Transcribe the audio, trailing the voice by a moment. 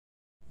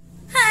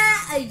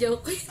Ay,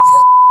 joke.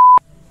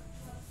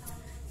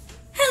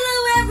 Hello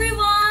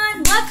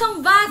everyone!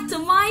 Welcome back to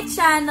my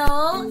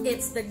channel.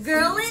 It's the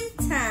girl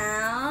in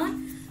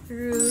town,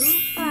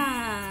 Rufa.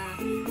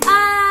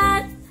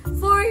 At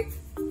for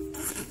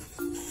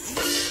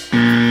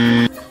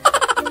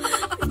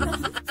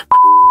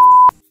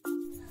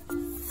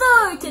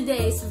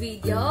today's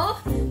video,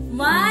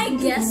 may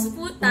guest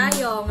po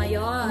tayo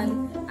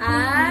ngayon.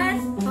 At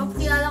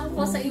papakilala ko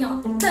po sa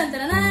inyo.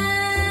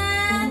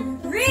 Tan-tan-tan!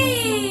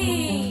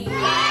 Ring!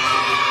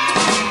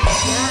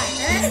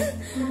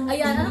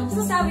 Ayan, anong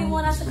sasabi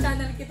mo na sa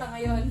channel kita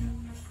ngayon?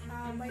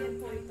 Bayan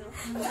po ito.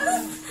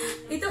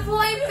 Ito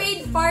po ay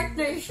paid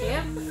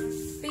partnership.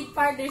 Paid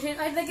partnership.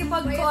 Ay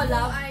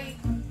nagkipag-collab. Bayan po ay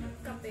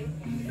kape.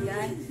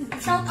 Ayan.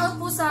 Shout out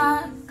po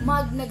sa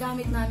mug na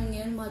gamit namin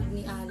ngayon. Mug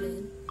ni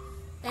Allen.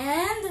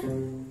 And,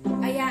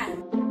 ayan.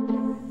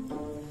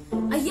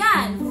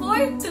 Ayan, for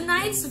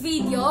tonight's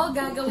video,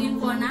 gagawin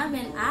po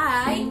namin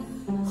ay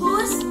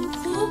Who's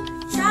Who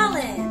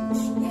Challenge.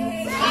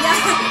 Yay! Ayan.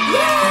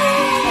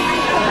 Yay!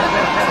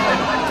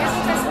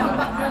 Kasi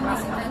mag-background na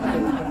si Tata.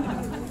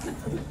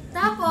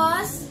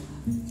 Tapos,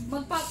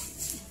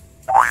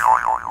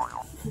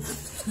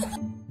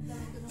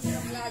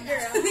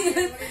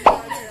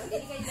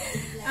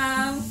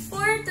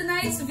 for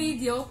tonight's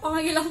video,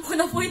 pangagilang ko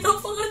na po ito,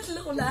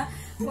 pangatlo ko na.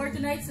 For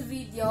tonight's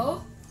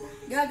video,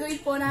 gagawin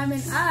po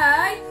namin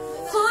ay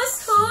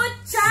Who's Who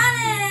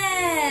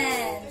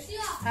Challenge!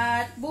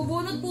 At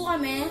bubunod po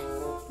kami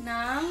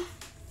ng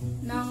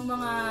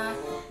mga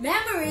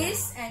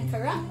memories and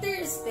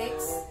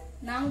characteristics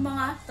ng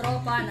mga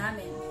tropa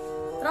namin.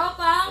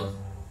 Tropang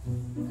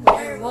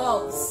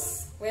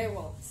werewolves.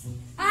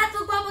 At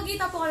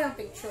magpapakita po kayo ng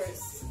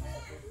pictures.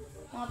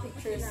 Mga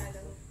pictures.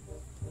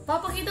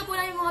 Papakita po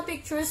namin mga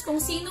pictures kung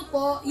sino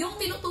po yung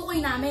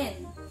tinutukoy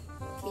namin.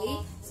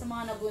 Okay? Sa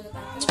mga nabunot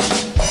natin.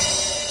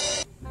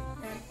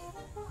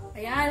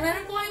 Ayan,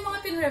 meron po kami mga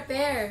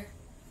pin-repair.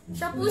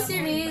 Siya po si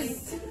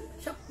Riz.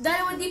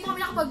 Dahil hindi po kami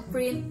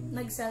nakapag-print,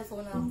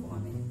 nag-cellphone na lang po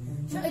kami.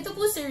 Ito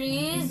po si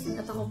Riz,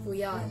 at ako po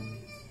yan.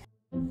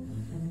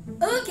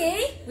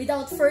 Okay,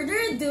 without further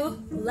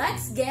ado,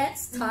 let's get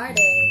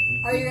started.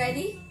 Are you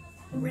ready?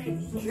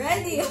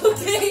 Ready,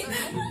 okay.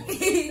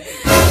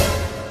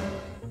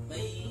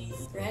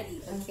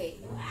 Ready, okay.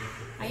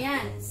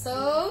 Ayan,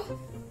 so,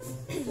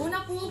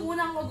 muna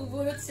ang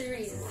magubulot si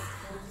Riz.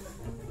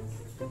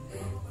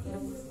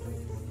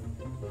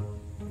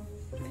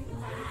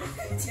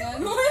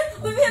 Yan,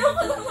 meron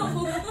ka lang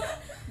mabubulot.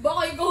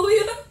 Baka ikaw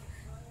yun.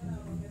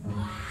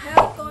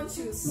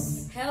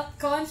 Health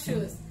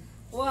conscious.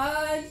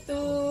 1,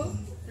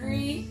 2,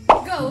 3,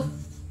 go!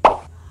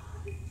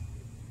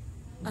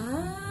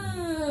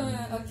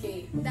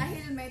 Okay.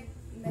 Dahil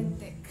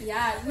medtech.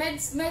 Yeah, med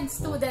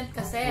student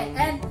kasi.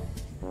 And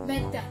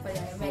medtech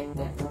pala,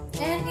 medtech.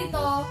 And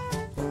ito,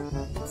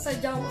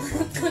 sadyang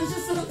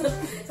conscious lang.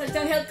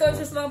 Sadyang health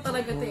conscious lang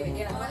talaga ito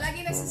eh. Yeah.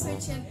 Lagi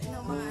nagsasearch yan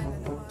ng mga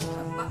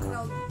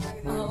background.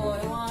 Oo,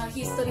 yung mga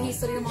history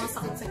ng mga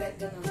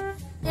sakit-sakit gano'n.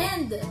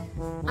 And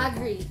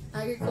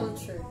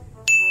agriculture.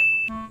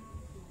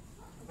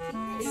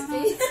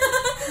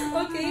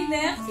 Okay,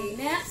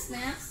 next.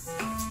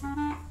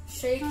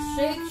 Shake.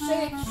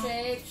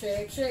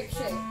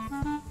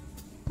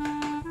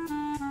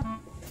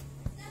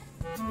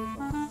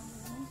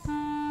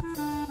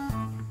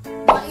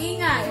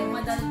 Maingay,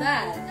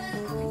 madaldal.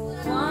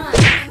 1,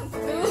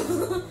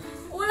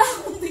 2. Wala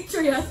akong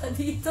picture yata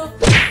dito.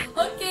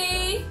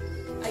 Okay.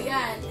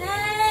 Ayan.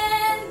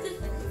 And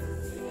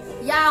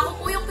ako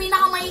po yung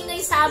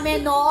pinakamaingay sa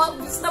amin, no?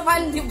 Obvious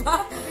naman, di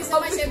ba?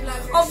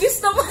 Obvious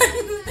naman.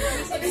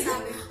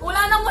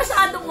 Wala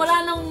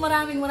nang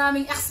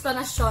maraming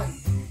explanation.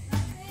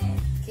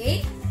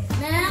 Okay?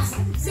 Next.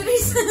 Si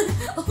Riz.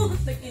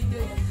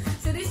 Nag-enjoy na.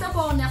 Si Riz na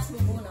po ako next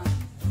bubuna.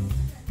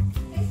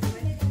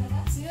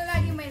 Sino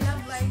lagi may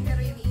love life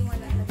pero iniiwan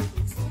na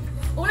nag-ghost?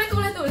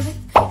 Ulit.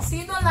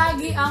 Sino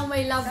lagi ang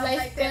may love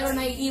life pero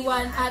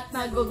naiiwan at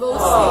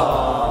nag-ghosting?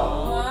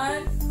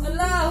 1.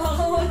 Wala.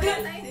 Baka ulit.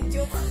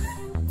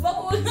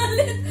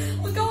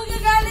 Huwag ka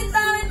magagalit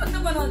sa amin pag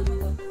napanood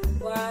mo to.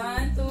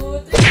 1,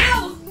 2, 3,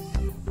 go!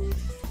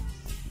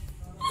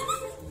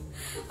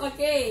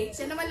 Okay.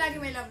 Siya naman lagi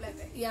may love life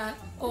eh. Yan.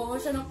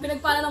 Oo, siya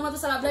pinagpala naman to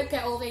sa love life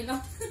kaya okay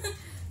na.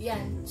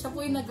 Yan. Siya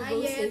po yung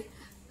nag-ghost eh.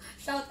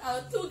 Shout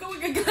out. Huwag ka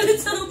magagalit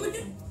sa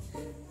amin.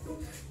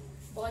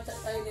 Baka chat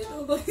tayo nito.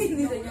 Baka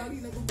hindi na niya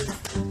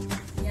nag-ghost.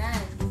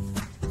 Yan.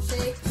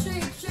 Shake.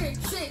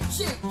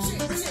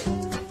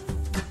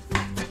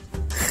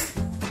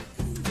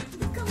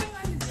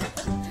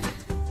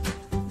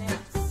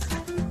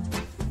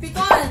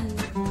 Pikon.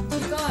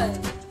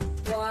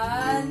 1, 2.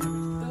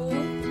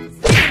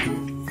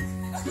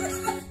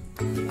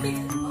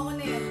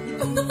 Oo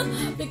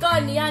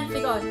na yan.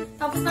 Pikon.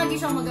 Tapos lagi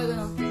siyang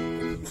magagano.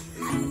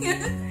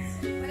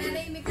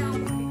 Mananahimik na ako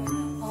pag pikon.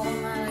 Oo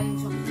nga, yun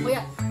siya.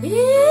 Kuya,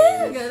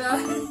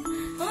 gano'n.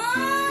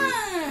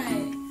 Ay!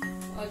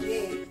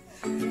 Okay.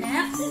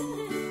 Next.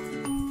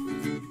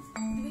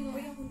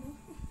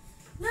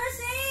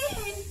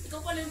 Nursing! Ikaw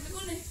pala yung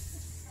pikon eh.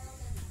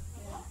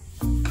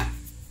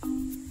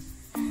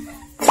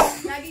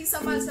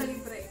 samal sa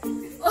libre.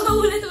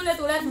 Oh, ulit.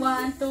 1,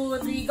 2,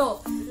 3,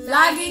 go.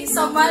 Laging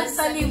samal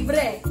sa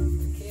libre.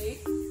 Okay.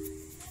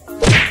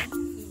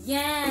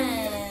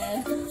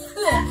 Yan.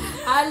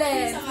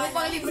 Alex. Sa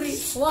pang libre.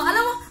 Wow,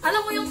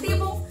 alam mo yung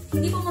tipong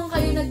hindi pa man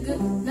kayo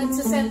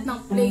nagsaset ng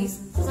place.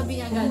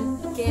 Sasabihin niya agad,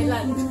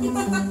 kailan?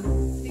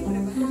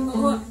 Libre ba?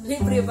 Oo,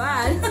 libre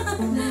ba?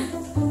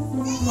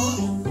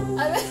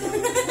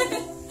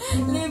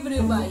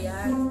 Libre ba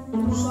yan?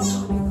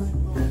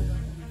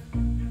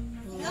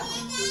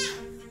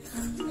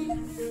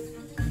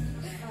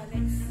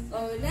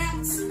 Oh,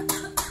 next.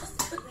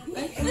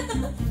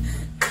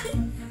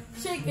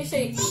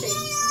 Shake.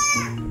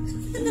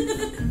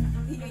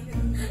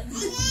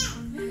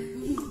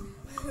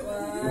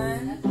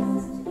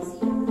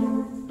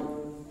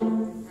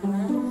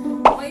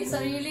 May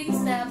sariling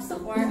steps sa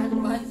choir at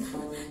banda.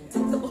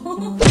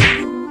 Totoo.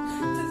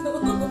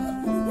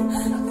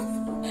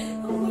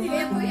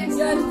 Kaya po yan.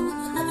 Yan.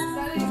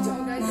 Lalo yung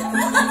choga yan.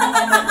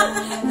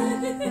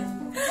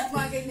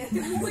 Mga ganyan.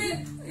 Wait,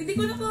 hindi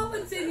ko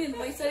napapansin yun.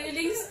 May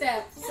sariling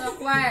steps sa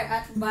choir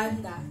at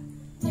banda.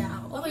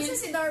 Yeah, okay.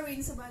 Kasi si Darwin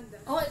sa banda.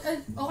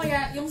 Okay,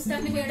 yung step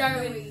ni Kuya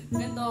Darwin.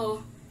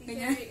 Ganito.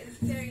 Ganyan.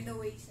 Carry the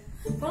way siya.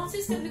 Parang si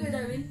step ni Kuya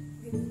Darwin.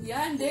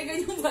 Yan, hindi.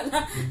 Ganyan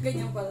pala.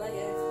 Ganyan pala,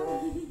 yan.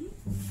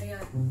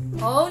 Ayan.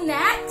 Oh,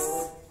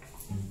 next!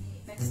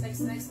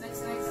 Next.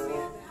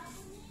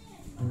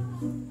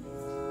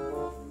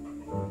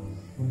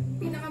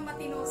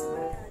 Pinakamatino sa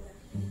barkada.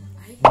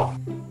 Ay,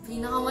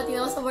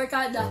 pinakamatino sa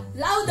barkada.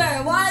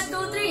 Louder! 1,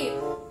 2,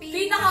 3.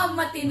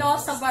 Pinakamatino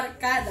sa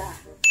barkada.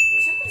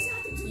 Siyempre si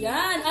Ate Julie.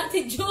 Yan, Ate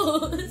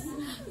Jules.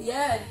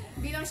 Yan.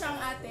 Bilang siyang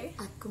ate.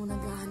 At kung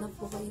naghahanap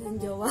po kayo ng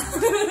jowa.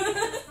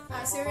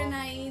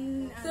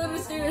 09. Sir.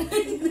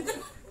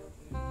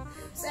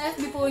 Sa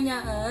FB po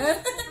niya,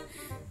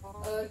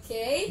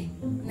 Okay.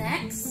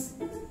 Next.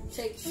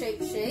 Shake.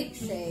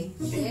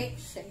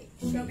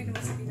 Grabe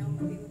naman sa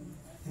pinakamatino.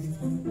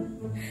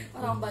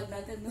 Parang bad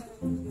natin, no?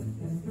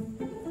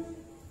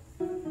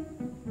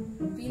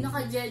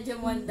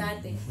 Pinaka-Jejemon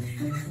dati.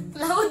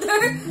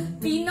 Louder!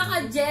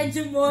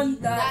 Pinaka-Jejemon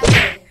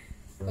dati.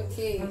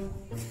 Okay.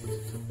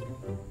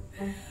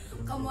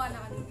 Kamuha na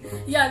kanina.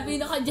 Yan,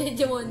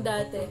 pinaka-Jejemon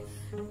dati.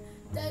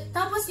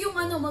 Tapos yung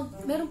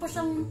meron pa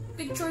siyang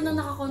picture na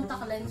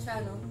naka-contact lens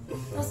siya, no?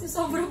 Tapos yung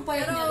sobrang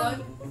payat Pero niya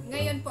doon.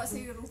 ngayon po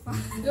si Rufa.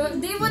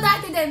 Di mo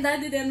dati din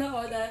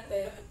ako dati.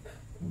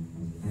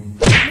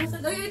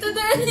 Ay, ito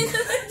din.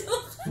 Ito.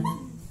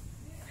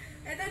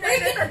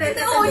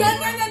 Oo,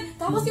 yan.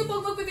 Tapos yung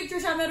pag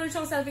magpipicture siya, meron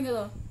siyang selfie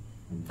nito.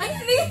 Ay,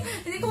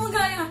 hindi ko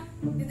magaya.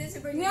 Hindi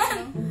si Bernie.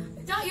 Yan.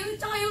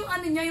 Tsaka yung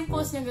ano niya, yung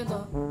pose niya gito.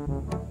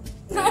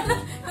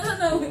 Ano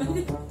na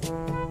yun?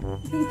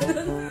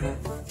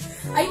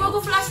 Ay,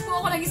 mag-flash po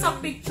ako ng isang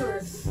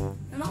picture.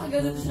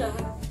 Nakaganon siya.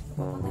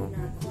 Papatay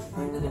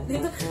natin.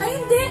 Dito. Ay,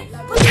 hindi!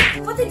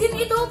 Pati din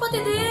ito, pati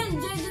din!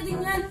 Jeje din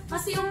yan.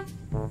 Kasi yung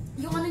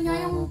ano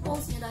niya, yung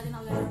pose niya dati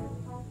nakaganon.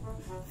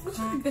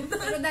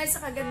 Pero dahil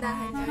sa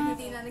kagandahan niya,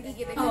 hindi na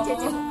nagigilid Oo. na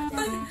Jeje mo.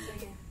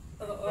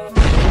 Oo.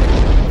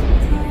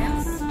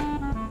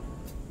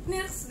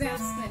 Next.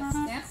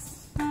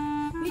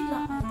 Wait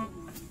lang.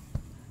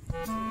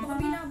 Baka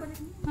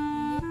binabalik mo.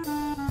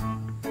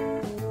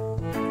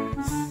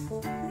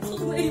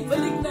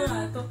 Naibalik na nga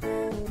ito.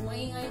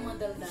 Maingay yung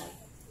madaldal.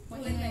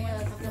 Maingay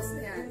yung tapos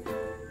na yan.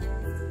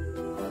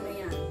 Ano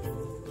yan?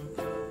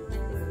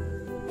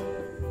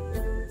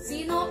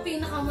 Sino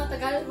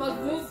pinakamatagal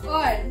mag-move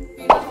on?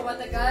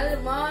 Pinakamatagal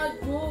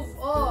mag-move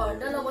on.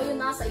 Dalawa yun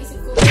nasa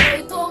isip ko. Pero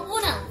ito ang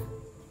una.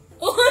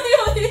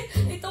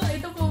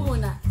 Ito po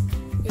muna.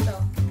 Ito.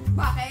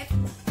 Bakit?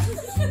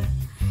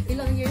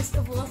 Ilang years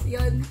na po kasi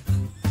yun.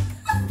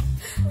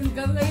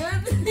 Hanggang ngayon.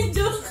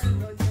 Joke.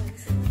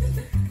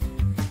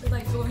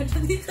 Tatagpuan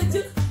siya dito,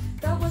 Joke.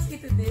 Tapos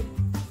ito din.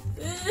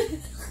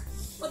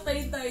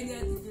 Patayin tayo ni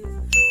Ate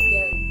Jules.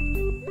 Yan.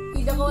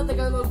 Hindi ako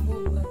matagal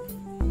magbubuan.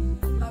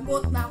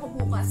 Lagot na ako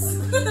bukas.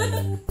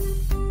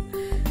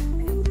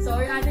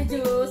 Sorry, Ate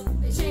Jules.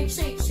 Shake.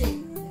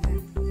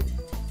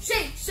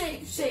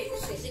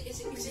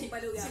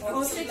 Paluga.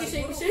 Oh, shake.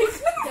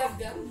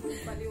 Gab.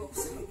 Paliwak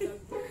sa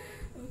vlog.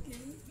 Okay.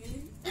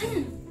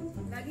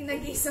 Laging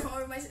nag-iisang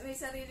or may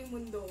sariling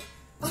mundo.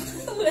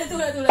 Ulit.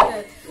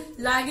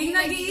 Laging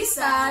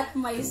nag-iisa at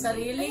may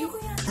sariling...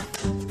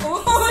 Oh,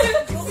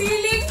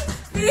 feeling!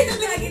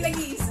 Laging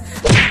nag-iisa.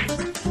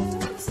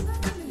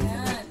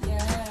 Yan.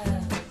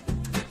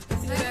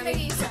 Laging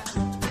nag-iisa.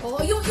 Oo,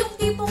 yung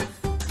tipong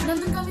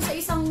nandun kami sa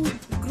isang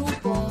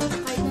grupo,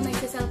 kahit na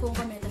nagsa-cellphone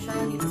kami, na siya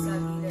dito sa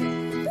gilid.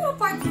 Pero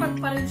part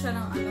pa rin siya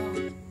ng ano.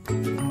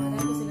 Wala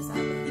ko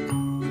sinasabi.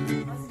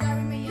 Kasi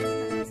dami may yan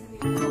talaga sa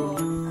nila. Oo,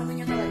 ano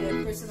niya talaga,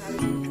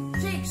 personality niya.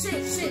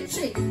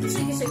 Shake.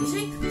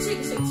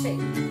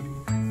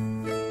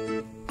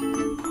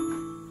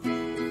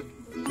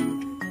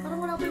 Parang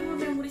wala pa yung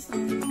mga memories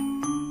natin.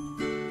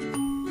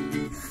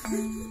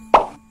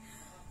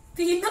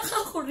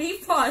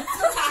 Pinaka-kuripot.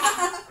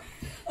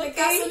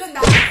 Kasunod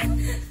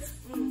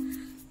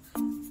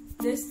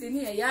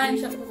Destiny, ayan,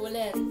 siya po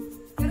ulit.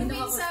 Pero Hindi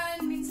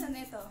Minsan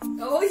ito.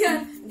 Oo, yan.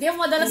 Hindi,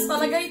 madalas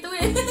talaga ito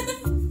eh.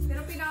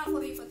 Pero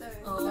pinaka-kuripo to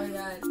eh. Oo,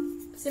 yan.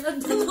 Sila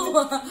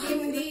dalawa.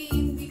 Hindi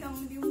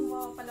mo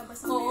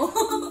mapapalabas ng Oo.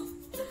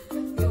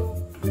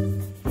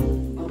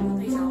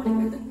 Patay siya ako ni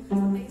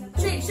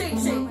Shake, shake,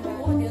 shake.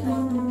 Oo, hindi na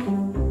tayo.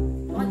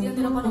 Baka di na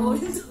nila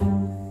panoorin ito.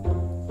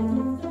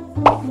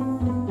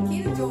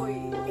 Killjoy.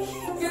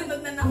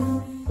 Gano'n na lang.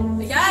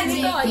 Ayan,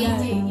 ito. Ayan.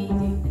 KJ.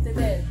 Ito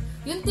din.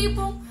 Yung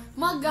tipong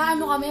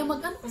mag-ano kami,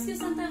 mag-ano kasi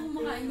saan tayo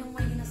kumakain yung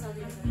may inasal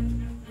yun?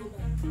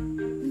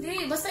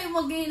 Hindi, basta yung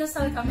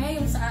mag-inasal kami,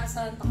 yung sa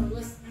Santa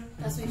Cruz.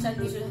 Tapos yung siya,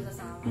 hindi siya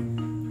sasama.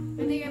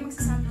 Pwede kayo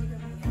magsasama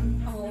kami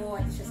yan.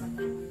 Oo, hindi siya sasama.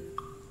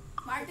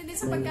 Maarte din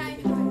sa pagkain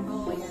ito.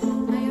 Oo, yan.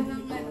 Ayaw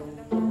ng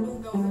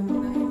lugaw na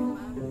pinahin ni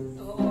Ma'am.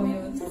 Oo,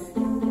 yun.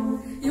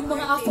 Yung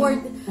mga afford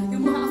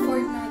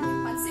natin.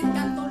 Pansit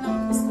kanto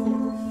lang gusto.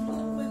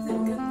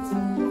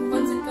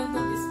 Pancit canto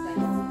is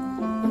life.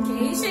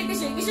 Okay, shake,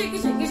 shake, shake, shake,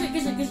 shake, shake,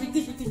 shake, shake,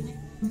 shake.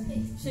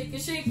 Shake,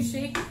 shake, shake.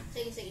 Shake.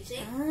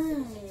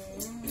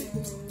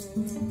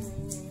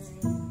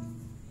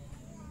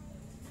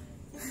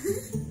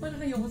 Paano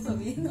na yung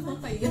sabihin?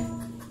 Nakakaya.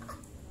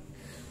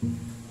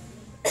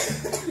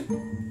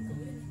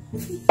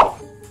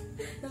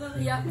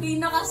 Nakakaya.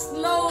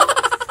 Pinaka-slow.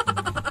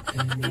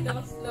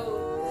 Pinaka-slow.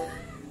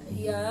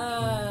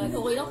 Ayan.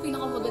 Okay lang,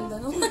 pinaka-maganda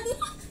naman.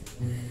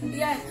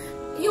 Ayan.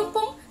 Yung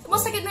pong,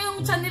 masakit na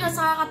yung chan nila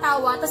sa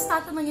kakatawa, tapos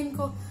tatanungin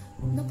ko,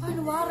 na paano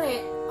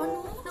wari?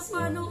 Ano? Na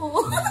paano?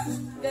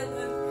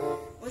 Ganun.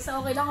 Basta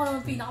okay lang kung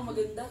naman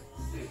pinaka-maganda.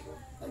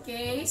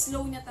 Okay?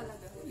 Slow niya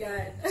talaga.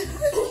 Yan.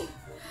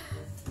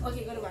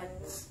 Okay, go naman.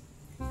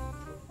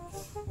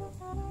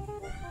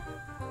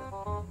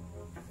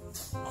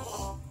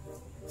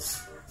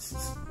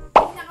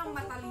 Pinakang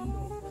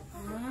matalino.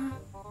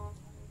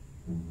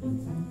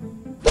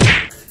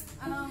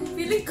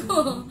 Feeling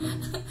ko.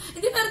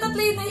 Hindi, pero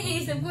tatlo yung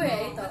naiisip ko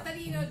eh. Ito.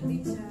 Matalino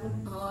din siya.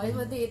 Oo,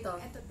 pati ito.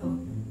 Ito to.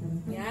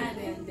 Yan,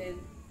 ayan din.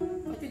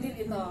 Pati din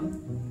ito.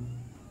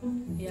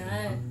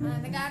 Yan.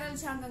 Nag-aaral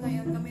siya hanggang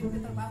ngayon. Kami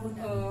nagtatrabaho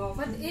na.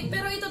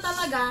 Pero ito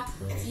talaga,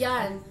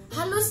 yan.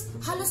 Halos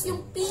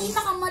yung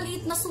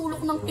pinakamaliit na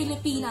sulok ng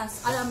Pilipinas,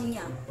 alam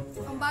niya.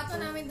 Ang bato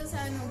namin doon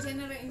sa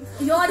General Info.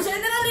 Yun,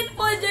 general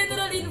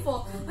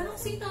info. Anong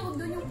kasing tawag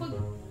doon yung pag...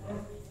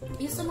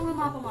 Yung sa mga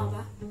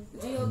mapa?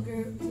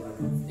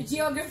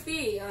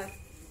 Geography.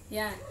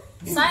 Yan.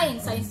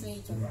 Science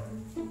major.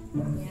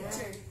 Yan.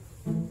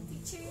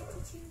 Teacher.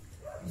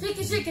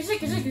 Shake.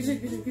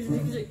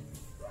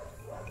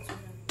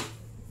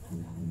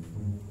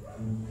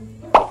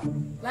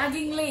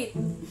 Laging late.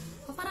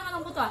 Parang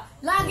alam ko to ah.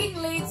 Laging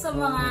late sa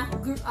mga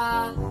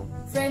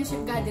friendship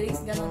gatherings,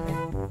 ganun din.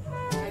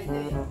 Laging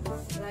late.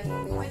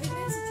 Pwede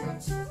din sa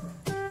church.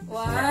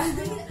 One. Ano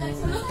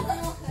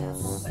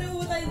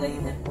mo tayo na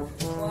yun? 1,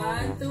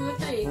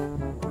 2, 3.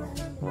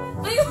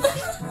 Ayun!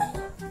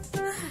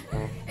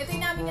 Ito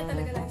yung namin niya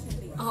talaga lang siya.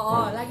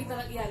 Oo, lagi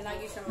talaga yan.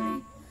 Lagi siya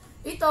late.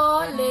 Ito,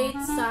 late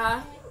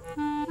sa...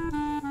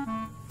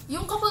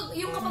 Yung kapag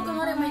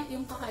kumari may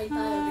yung kakain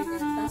tayo,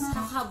 ganyan, tapos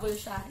hahabol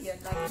siya. Yan,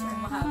 lagi siya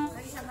mahabol.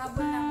 Lagi siya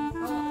habol lang.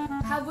 Oo,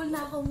 habol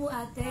na ako mo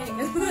ate.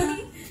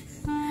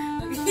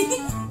 Okay.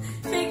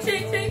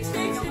 Shake.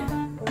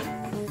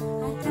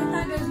 Ate,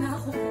 tagal na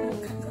ako mo.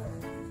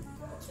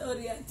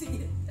 Sorry,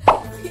 ate.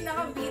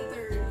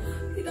 Pinaka-bitter.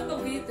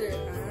 Pinaka-bitter.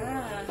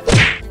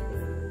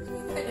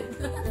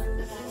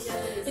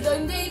 Ito,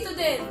 hindi. Ito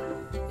din.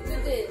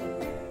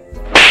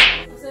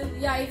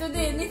 Yeah, ito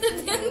din. Ito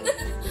din.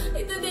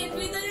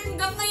 Ito yung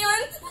gam na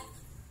yun.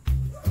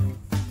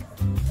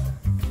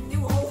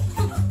 Wow.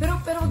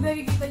 Pero kung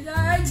nakikita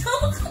niya,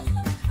 joke.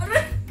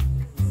 Aray!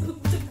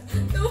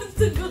 Tawag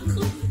ako.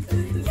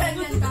 Yan.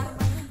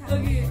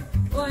 Okay.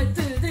 1,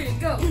 2,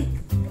 3, go!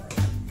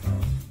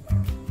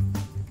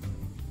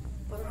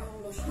 Parang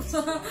akong lotion.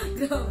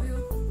 Grabe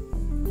yun.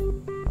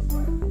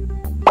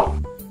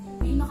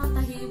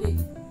 Pinakatahimik.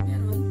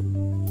 Meron.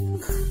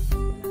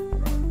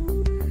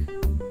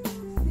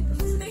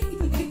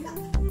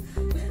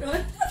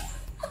 Meron.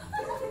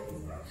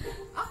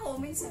 Ako,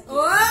 minsan.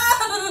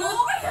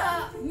 Wow!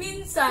 Kaya.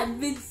 Minsan.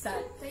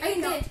 Ay,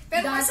 hindi.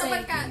 Pero Dati. sa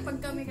pag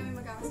kami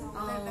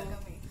magkakasama, level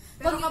kami.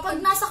 Pero Pag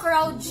nasa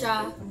crowd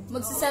siya,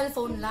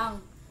 magsa-cellphone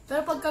lang.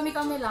 Pero pag kami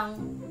lang,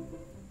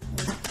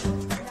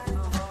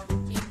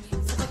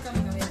 so pag kami.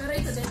 Pero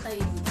ito din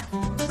tayo.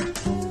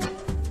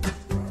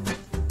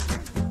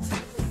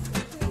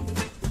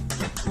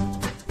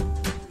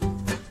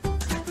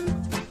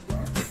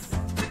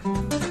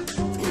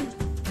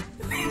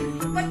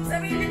 pag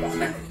sarili ko,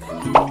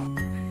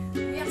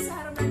 iyak sa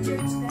harap ng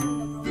church dahil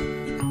nag-rock.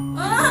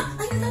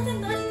 Ay,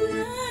 natatandaan ko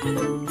na!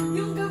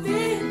 Yung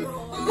gabi!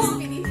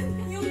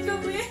 Yung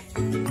gabi!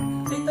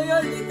 Dito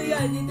yan.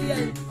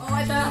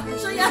 Oh, ito.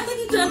 Siya yan!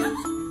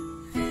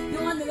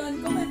 Yung ano lang,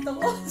 comment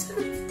ako.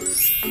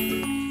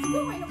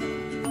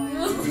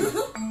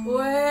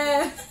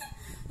 Weh!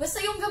 Basta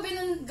yung gabi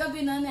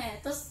nun eh.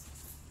 Tapos,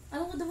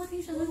 alam ko dumating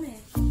siya nun eh.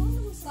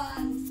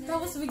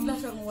 Tapos bigla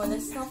siyang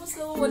walis. Tapos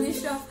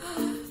nawawalis siya.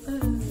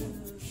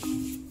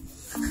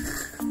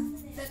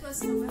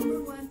 was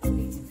November 1 to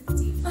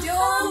 1815.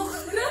 Joke!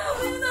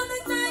 Grabe,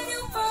 natatandaan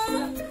niyo pa!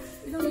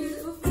 Ilang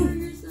years, 4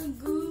 years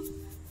ago.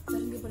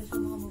 Pero hindi pa rin siya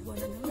makamove on.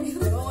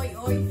 Oy,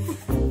 oy.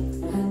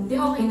 Hindi,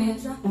 okay na yan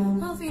siya.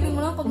 Feeling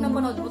mo lang pag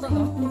napanood mo ito,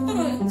 no?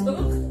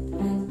 Joke.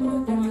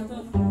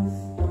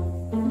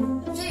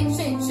 Shake,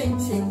 shake, shake,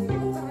 shake.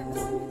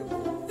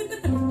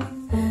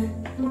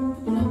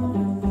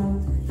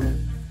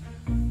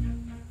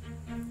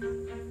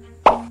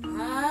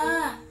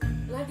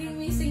 Laging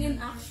missing in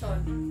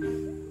action.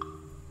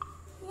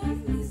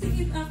 Laging missing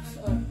in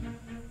action.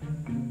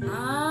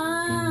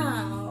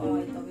 Oo,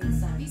 ito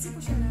minsan. Busy po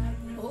siya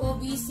lagi. Oo,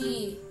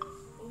 busy.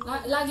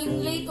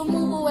 Laging late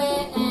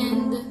umuwi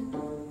and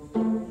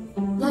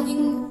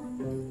laging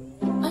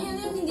ayun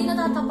yun, hindi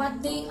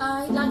natatapat.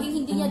 Laging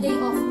hindi niya day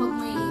off pag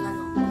may ano.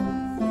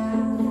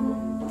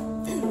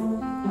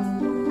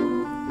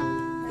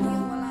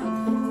 Ayun, wala.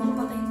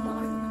 Patayin mo na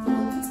kayo.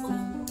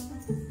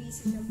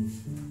 Busy siya.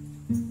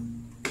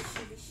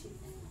 Busy.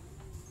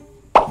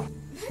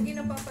 Lagi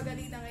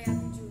napapagalitan kay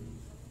Ate Julie.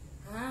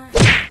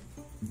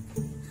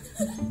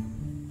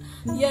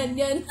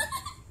 Yan.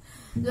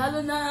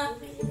 Lalo na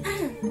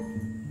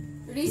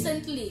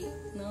recently,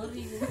 no?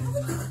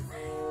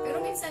 Pero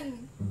minsan,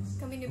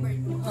 kami ni Bert.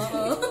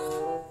 Oo.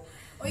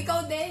 O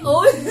ikaw din.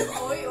 Oy!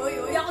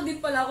 Oy. Ako din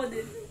pala, ako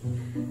din.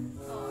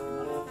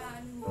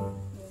 Kalokohan.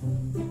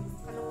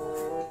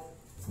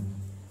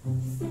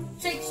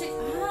 Shake.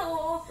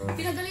 Oo.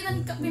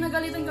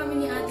 Pinagalitan kami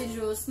ni Ate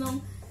Jules nung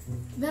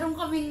meron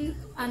kaming,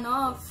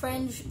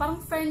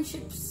 parang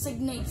friendship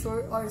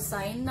signature or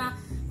sign na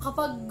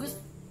kapag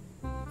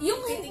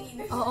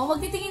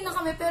magtitingin na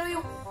kami, pero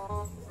yung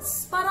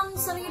parang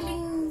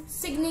sariling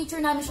signature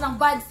namin siya lang,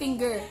 bad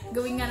finger.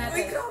 Gawin nga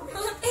natin. Uy, grabe.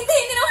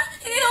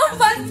 Hindi naman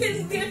bad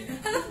finger.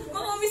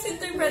 Baka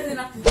misinterpret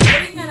nila.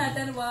 Gawin nga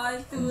natin.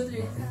 1,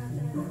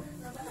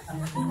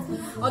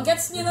 2, 3.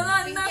 Gets nyo na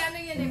lang. Big ano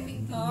yan eh,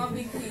 big T.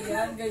 Big T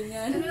yan.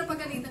 Ganyan. Ano na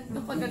pagalitan?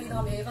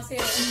 Napagalitan kami kasi,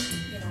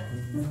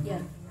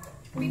 yan.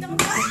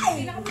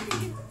 Pinakamatigil.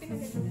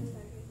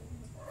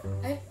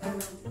 Ay,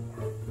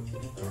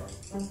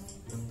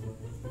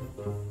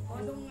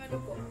 Ano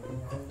po?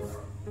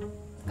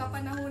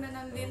 Kapanahunan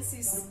ng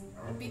lenses.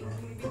 Big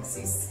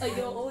sis.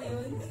 ayoko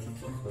yun.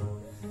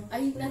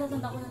 Ay,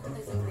 natatanda ko na ito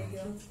tayo sa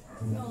playground.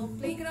 No,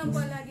 playground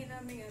pa lagi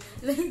namin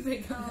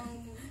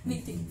Playground.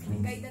 Meeting.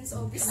 guidance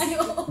office. Ay,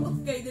 oo.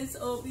 Guidance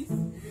office.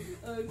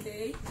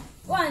 Okay.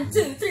 1,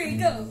 2, 3,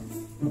 go!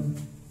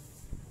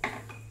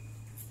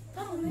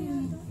 Parang na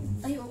yan.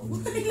 Ay, oo.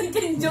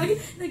 Nag-enjoy.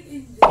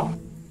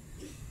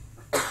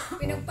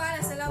 Pinagpala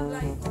sa love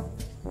life. Ito.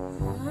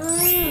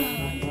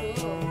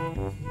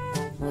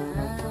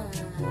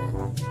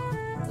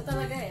 Ito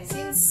talaga eh.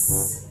 Since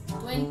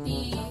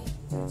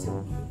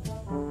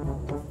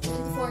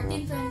 2014,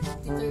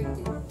 2013.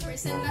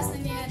 first and last na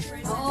niya yan.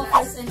 Oo,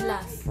 first and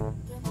last.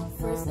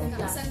 First and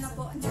last. Kasal na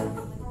po.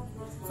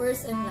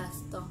 First and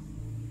last to.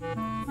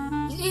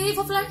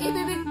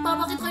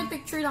 Papakit ko yung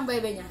picture ng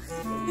bebe niya.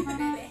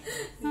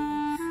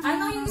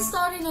 Ano yung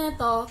story na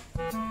ito?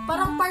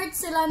 Parang part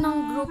sila ng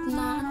group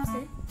na, ano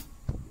kasi?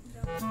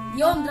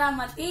 Yung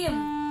drama team.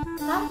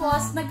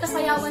 Tapos,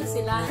 nagkasayawan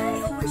sila.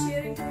 Ay,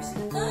 oversharing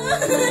person.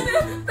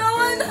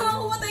 Tawa na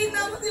ako. Matayin na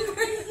ako si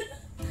Bernard.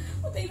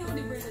 Matayin na ako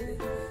ni Bernard.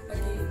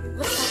 Okay.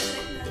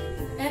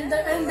 And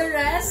the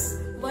rest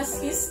was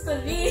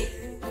history.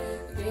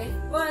 Okay.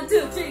 1,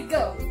 2, 3,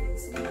 go!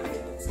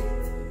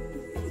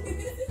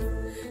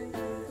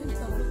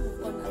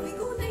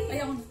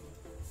 Ayaw na.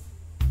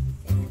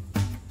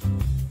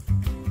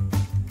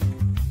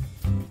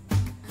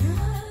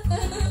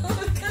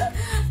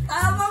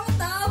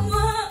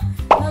 Tamang-tama!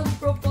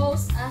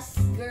 Nag-propose as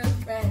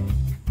girlfriend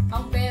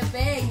ang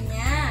bebe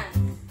niya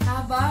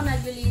habang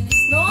naglilinis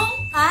nung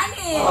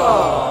anib.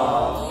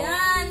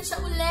 Yan, siya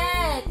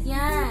ulit.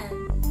 Yan.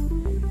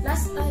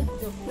 Last time,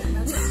 joke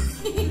lang.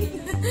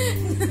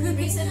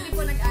 Recently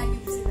po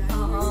nag-anime sila.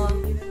 Oo.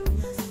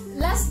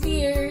 Last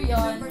year,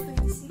 yon.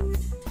 November 26.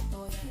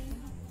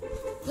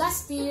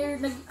 Last year,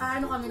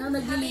 Happy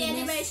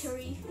naglilinis.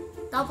 anniversary.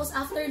 Tapos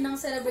after ng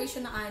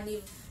celebration ng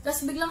anib,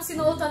 tapos biglang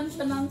sinuotan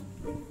siya ng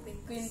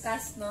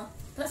quintas, no?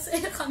 Tapos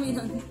kami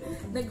nang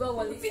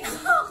nagwawali.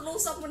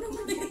 Pinaka-close up mo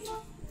naman.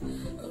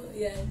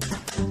 Yan.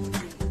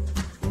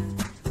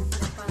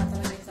 Para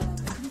talaga yung sarap.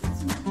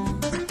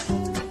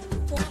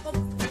 Kung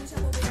siya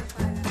po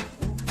pinagpala.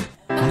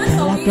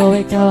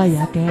 Ikaw ay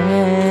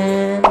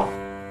akin.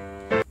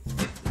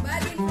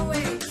 Bad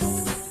influence.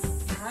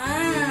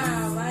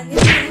 Bad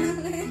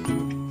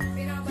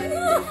Pinaka-bad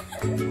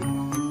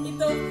influence.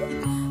 Ito,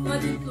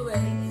 bad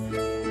influence.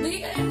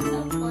 Bigay ka ng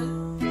example.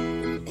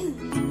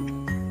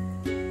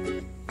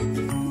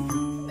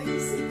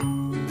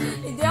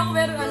 Hindi ako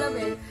meron alam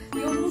eh.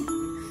 Yung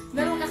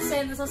merong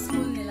eksena sa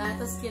school nila,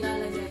 tapos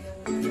kilala niya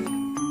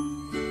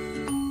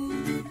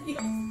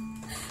yung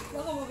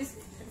baka mabis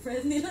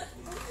friend nila.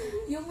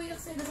 Yung may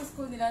eksena sa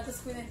school nila,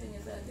 tapos pinento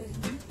niya sa atin.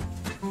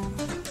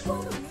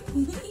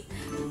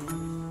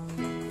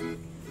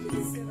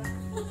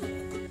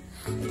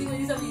 Hindi ko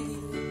sabihin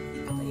dito.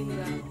 Patayin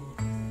nila ako.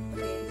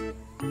 Okay.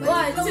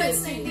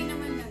 Arguments na hindi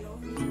naman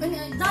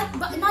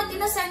Not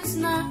in a sense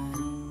na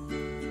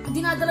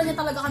dinadala niya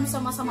talaga kami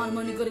sa masama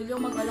manigarilyo,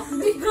 mag-alak.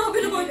 Hindi,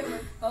 grabe naman.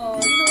 Oh,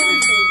 you know what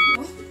I'm saying.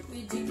 Oh, we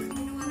jik.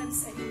 You know what I'm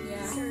saying?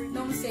 Yeah. Sir. No,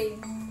 I'm saying.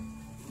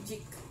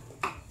 Jik.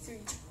 Sir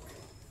Jik.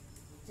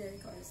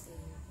 Jericho are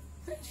saying.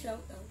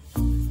 Shout out.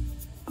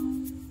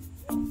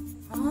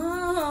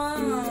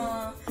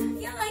 Ah.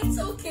 Yeah, it's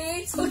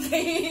okay. It's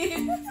okay.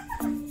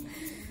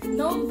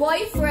 No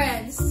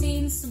boyfriend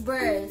since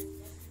birth.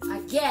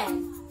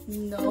 Again,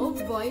 no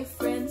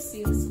boyfriend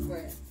since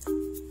birth.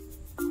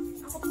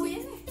 Ako po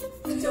yan eh.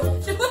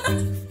 Joke.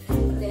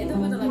 Hindi, ito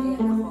mo talaga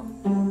yan ako.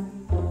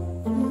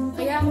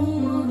 Kaya kung...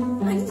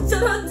 Ay,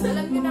 charot!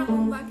 Alam niyo na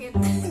kung bakit.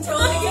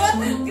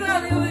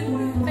 Grabe yun.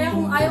 Kaya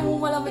kung ayaw mo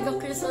malamig ang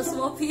Christmas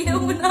mo,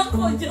 PM mo na ako.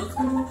 Joke.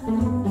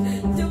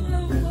 Joke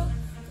lang po.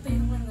 Patay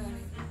naman na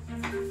rin.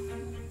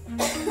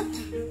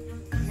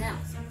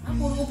 Next.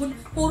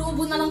 Puro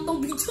ubon na lang tong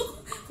video.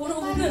 Puro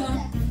ubon na lang.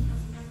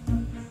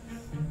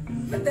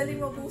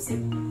 Madaling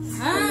mabusin.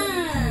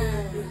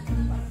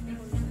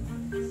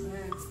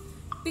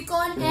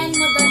 Pikon and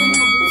madaling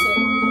mabusin.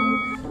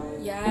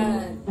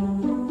 Yan.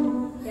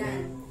 Yan.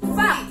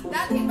 Fact!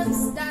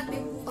 Dati.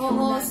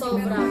 Oo,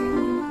 sobra.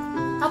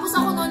 Tapos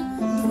ako nun,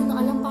 hindi ko na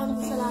alam paano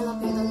ko siya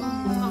lalapitan na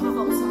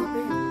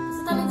nakakausapin.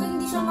 Kasi talaga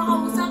hindi siya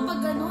makausap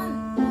pag ganun.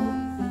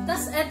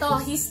 Tapos eto,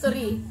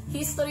 history.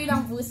 History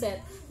ng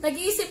buset.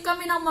 Nag-iisip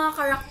kami ng mga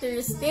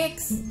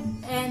characteristics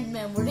and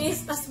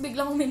memories. Tapos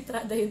biglang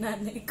umintrada yung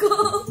nanay ko.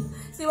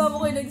 Si mama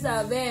ko yung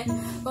nagsabi,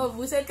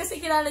 buset, kasi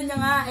kilala niya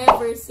nga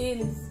ever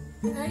since.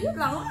 Ayun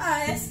lang,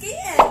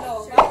 SKL.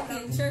 Oh,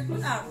 shirt mo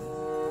lang.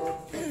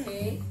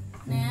 Okay,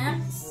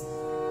 next.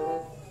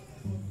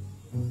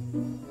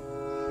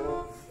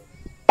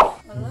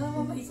 Wala,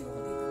 mapaisip ko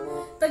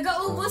dito.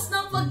 Taga-ubos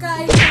ng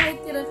pagkain kahit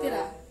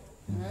tira-tira.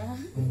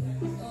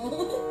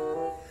 Oh.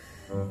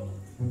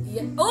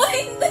 Yeah. Oh,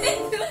 hindi!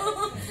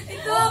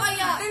 Ito,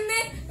 kaya.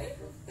 Hindi.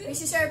 May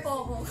share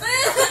po ako.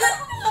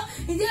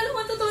 Hindi alam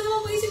mo, totoo naman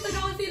maisip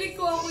taga-feeling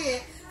ko ako eh.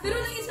 Pero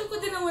naisip ko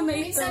din naman na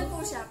ito. Minsan po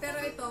siya, pero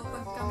ito,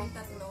 pag kami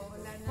tatlo,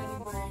 wala na rin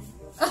burn.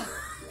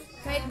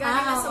 Kahit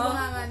galing na sa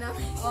bunganga na.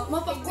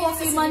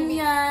 Mapag-coffee man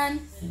yan.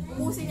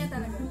 Ubusin niya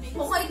talaga.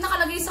 O kahit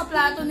nakalagay sa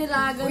plato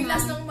nila, Uy, gano'n.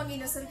 last nang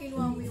mag-inasal,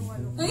 kinuha mo yung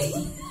ano. Ay,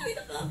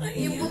 nakakaiyak.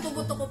 Yung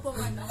buto-buto ko po,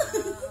 ano.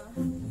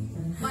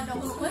 Manaw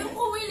ko. Ay,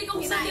 umilig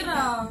ako sa tira.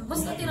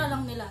 Basta tira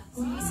lang nila.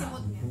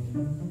 Isimot niya.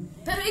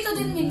 Pero ito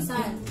din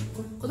minsan.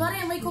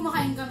 Kunwari, may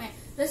kumakain kami.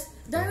 Tapos,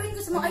 Darwin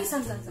gusto mo, ay,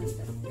 san.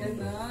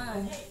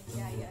 Ganon.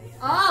 Yeah.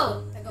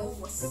 Oh!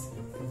 Taga-ubos.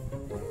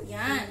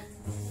 Yan.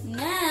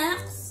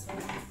 Next.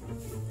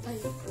 Ay.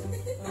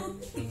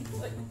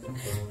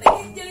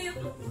 Nag-enjoy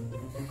ako.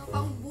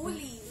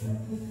 Pang-bully.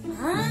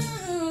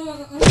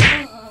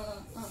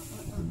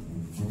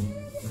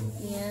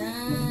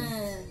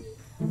 Yan.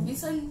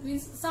 Minsan,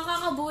 sa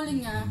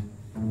kakabully niya,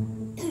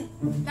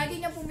 Lagi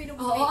niya po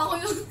minubuli. oo,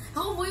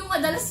 ako po yung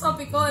madalas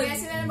mapikon. Kaya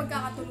sila na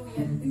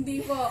magkakatuluyan.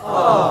 Hindi po.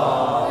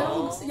 Pero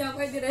kung gusto niya,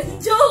 pwede rin.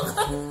 Joke!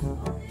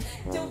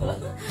 Joke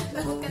lang.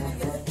 Lagot ka na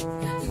yan.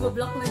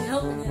 Iba-block na niya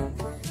ako niya.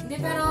 Hindi,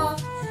 pero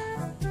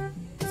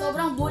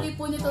sobrang bully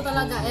po nito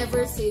talaga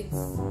ever since.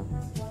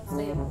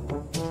 Sa'yo.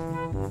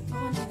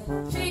 Ako na.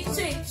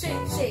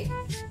 Shake.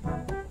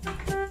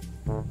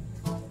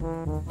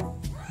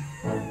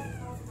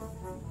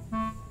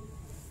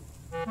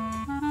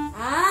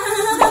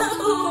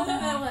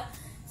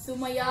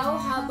 Sumayaw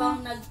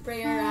habang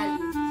nag-prayer rally.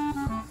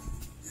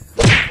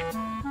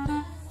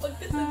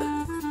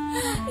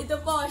 Ito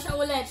po, siya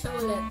ulit.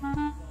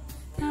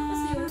 Kaya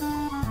kasi yun.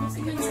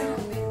 Sige na si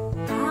Romel.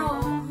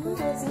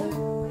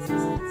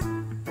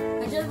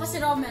 Nandiyan pa si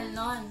Romel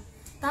nun.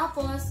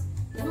 Tapos,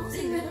 ano kasi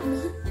meron?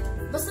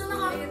 Basta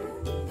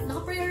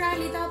naka-prayer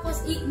rally, tapos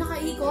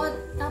nakaikot,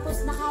 tapos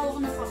nakahawak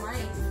ng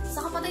kamay.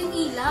 Saka patay yung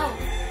ilaw.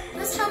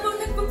 Tapos habang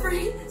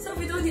nagpa-pray,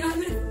 sabi daw ni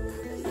Amin,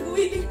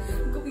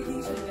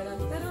 gumiling siya gano'n.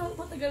 Pero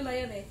matagal na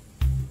yan eh.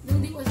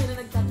 Hindi ko sila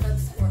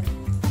nagtatransform.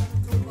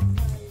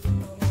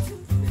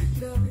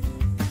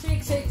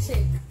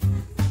 Shake.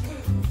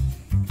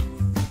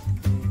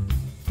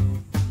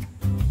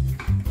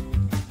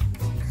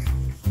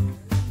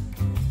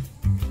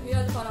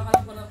 Ayan, parang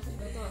alam ko lang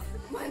ito.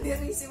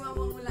 Manirisim ang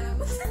mga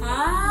mulangon.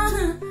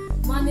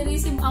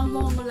 Manirisim ang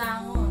mga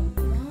mulangon.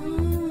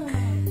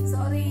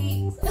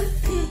 Sorry.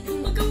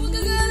 Huwag kang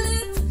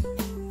magagalit.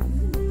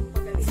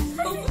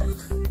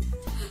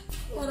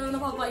 Parang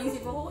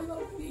napapaisip ako. Ay,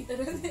 makapita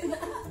na din.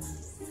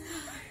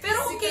 Pero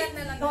kung Secret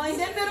na lang.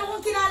 pero kung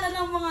kilala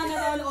ng mga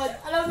nanonood,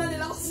 alam na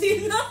nila kung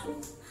sino.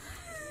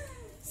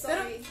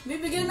 Pero Sorry.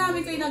 bibigyan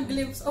namin kayo ng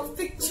glimpse of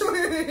picture.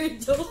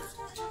 Joke.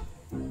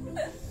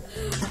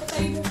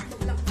 Patay na.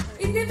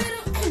 Hindi, pero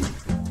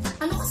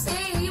ano kasi,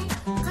 yung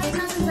kahit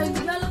nasa siya,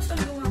 bigla lang siya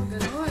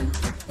gumagano'n.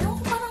 Ewan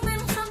ko parang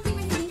meron something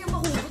na hindi niya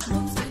mahugot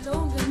doon sa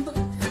ilaw.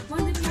 Gano'n.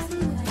 Manipis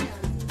na yan.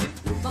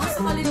 Baka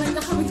sakali lang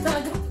na kami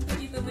talaga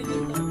pagkakita na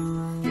yun.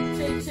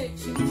 Shake.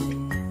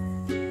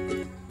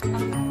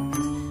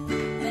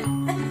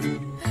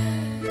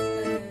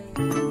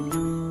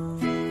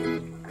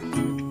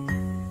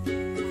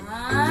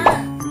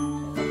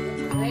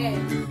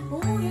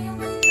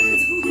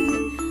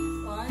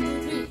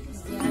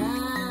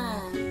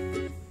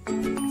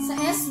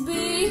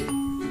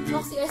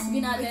 si SB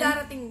May natin.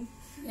 darating.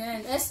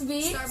 Yan, SB.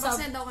 Starbucks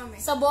na daw kami.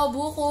 Sa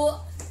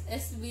Bobuko,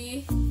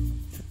 SB.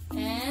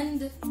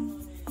 And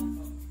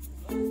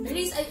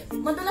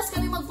madalas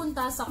kami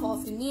magpunta sa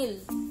Coffee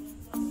Mill.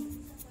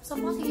 Sa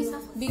mga isa?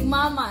 Big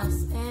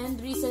Mamas. And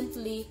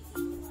recently,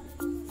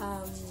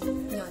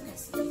 yun,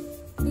 SB.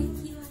 Thank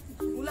you.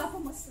 Wala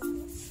akong mas.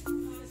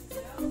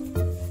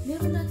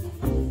 Meron natin.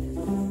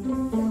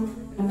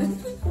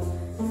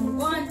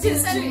 1,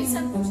 2, 3.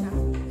 Minsan po siya.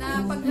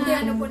 Na pag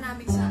naano po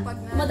namin siya. Pag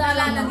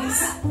Madalang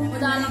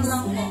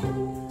lang po.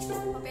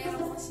 Pero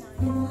po siya.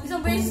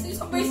 Isang beses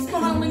pa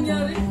lang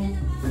nangyari.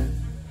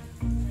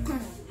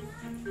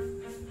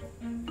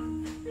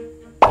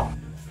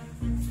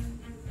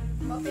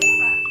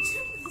 Mapera.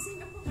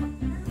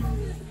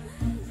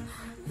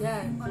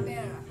 Yan.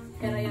 Mapera.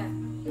 Pero yan.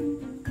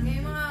 Kaya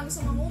yung mga gusto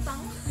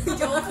mangutang.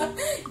 Joke.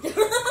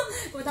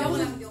 Joke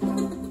lang, joke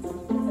lang.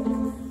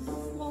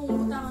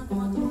 Utangan ko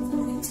nga ito.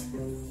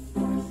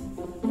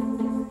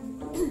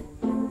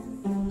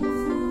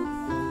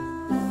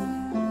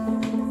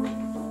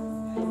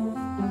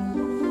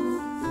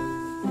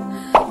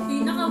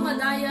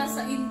 Pinakamadaya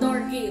sa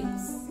indoor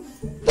games.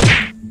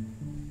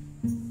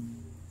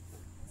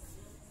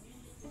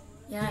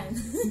 Yan.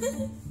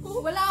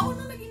 Wala ako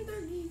nung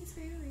nag-indoor games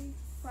kayo eh.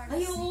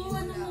 Ay, oo,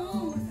 ano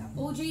mo.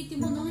 OJT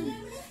mo nun.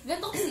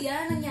 Ganito kasi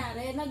yan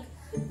nangyari.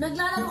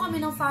 Naglalaro kami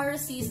ng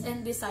Pharisees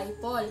and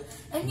Disciple.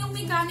 And yung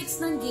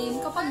mechanics ng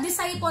game, kapag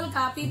Disciple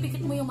ka,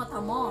 pipikit mo yung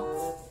mata mo.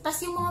 Tapos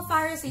yung mga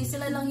Pharisees,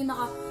 sila lang yung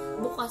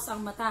nakabukas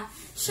ang mata.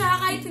 Siya,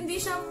 kahit hindi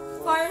siya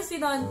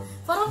Pharisee nun,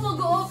 parang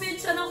mag-open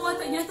siya ng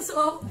mata niya, tapos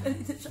open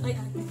siya kay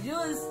Ate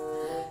Jules.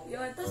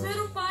 Yun. Tapos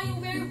meron pa yung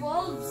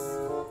werewolves.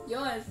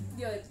 Yun.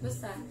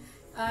 Basta.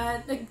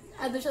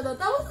 Ano siya doon.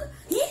 Tapos,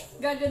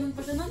 gaganon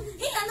pa siya nun.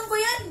 Ano ba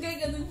yan?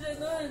 Gaganon siya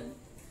nun.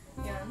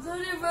 Yan. So,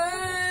 river!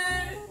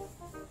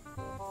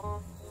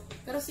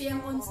 Pero si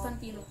Yang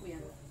Constantino po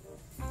yan.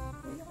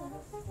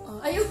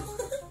 Ayaw.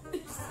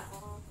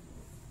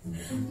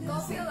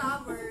 Coffee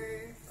lover.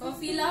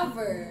 Coffee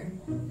lover.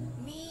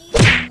 Me.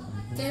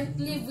 Can't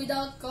live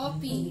without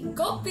coffee.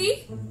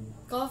 Coffee?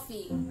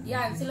 Coffee.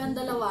 Yan, silang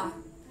dalawa.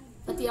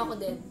 Pati ako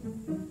din.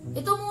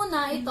 Ito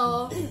muna,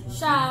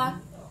 siya,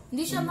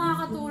 hindi siya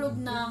makakatulog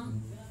ng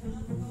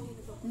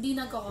hindi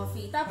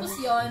nagko-coffee. Tapos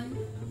yon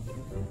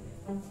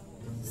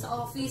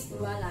sa office,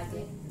 diba,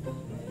 lagi.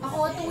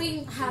 Ako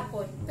tuwing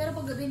hapon. Pero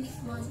pag gabi,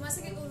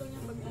 Masakit ulo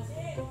niya pag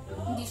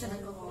hindi siya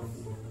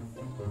nagko-coffee.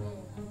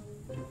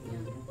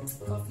 Yan.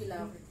 Coffee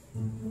lover.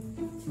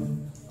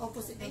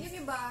 Opposite. Ay,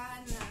 yung iba,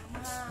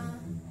 mga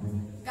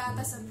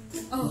gatas sa...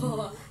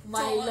 Oh,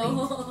 Milo.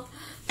 Milo.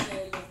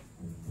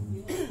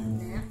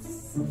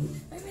 Next.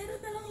 Ay, meron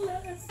na lang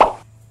last.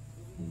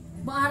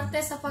 Maarte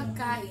sa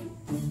pagkain.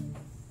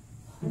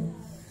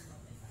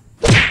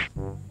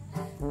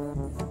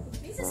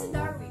 Minsan si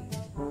Darwin.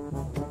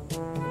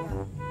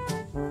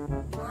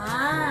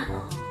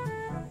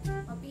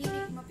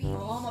 Mapilit.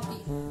 Oo,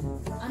 mapilit.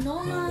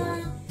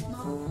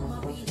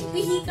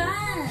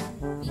 Pihikan.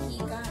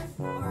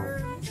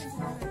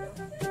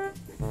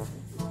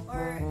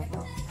 Or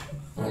ito.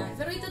 Yan.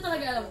 Pero ito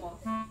talaga alam ko.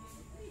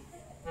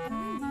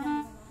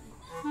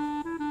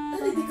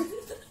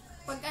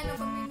 Pag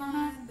may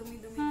mga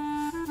dumi-dumi na.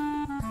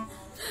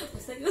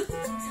 Basta yun.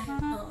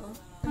 Oo.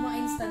 Yung mga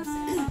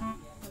instances.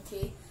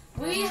 Okay.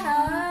 We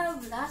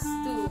have last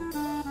two.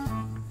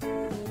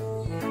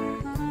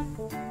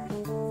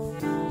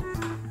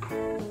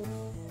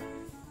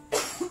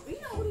 Uy,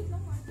 naulit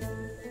naman.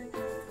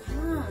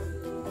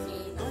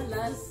 Okay.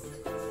 Last.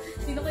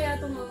 Sino kaya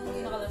itong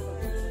nakalas?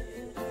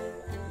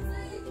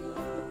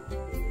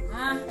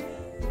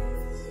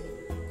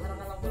 Parang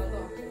alam ko na to.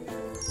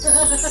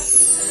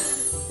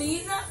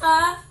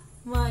 Pinaka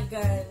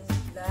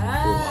maganda.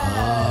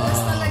 Last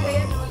talaga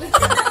yan.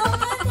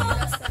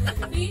 Last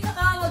talaga.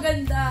 Pinaka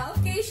maganda.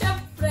 Okay,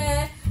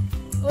 syempre.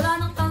 Wala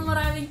nang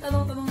maraming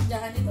tanong-tanong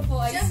dyan. Ito po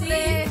ay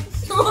Syempre.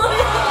 Ito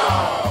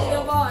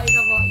po.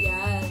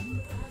 Yan.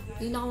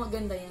 Pinaka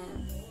maganda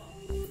yan.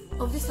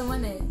 Obvious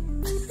naman eh.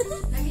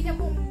 Lagi niya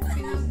po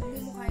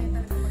pinamumukha yan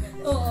talaga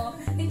maganda. Oo.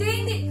 Hindi.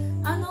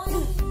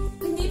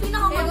 Hindi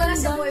pinaka Kaya maganda. wala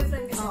sa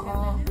boyfriend kasi.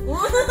 Oo.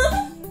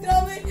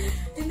 Grabe.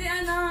 Hindi,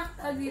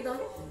 dito.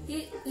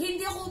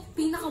 Hindi ako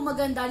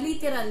pinakamaganda,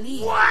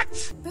 literally. What?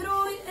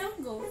 Pero, ewan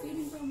ko,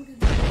 feeling ko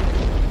maganda.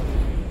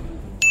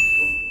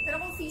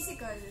 Pero kung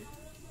physical,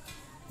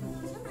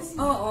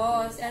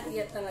 Oo, si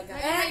Ate talaga.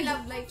 I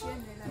love life yun.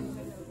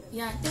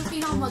 Yan, ito yung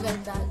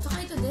pinakamaganda.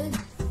 Tsaka ito din.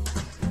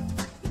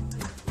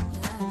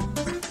 Yan.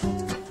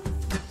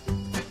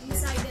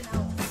 Inside and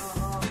out.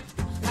 Oo.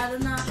 Lalo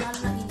na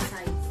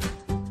inside.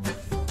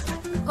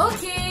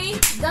 Okay,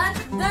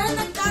 dahil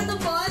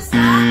nagtatapos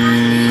ang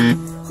ating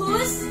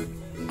who's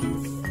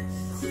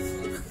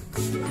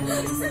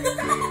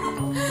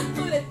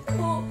ulit. Ulit.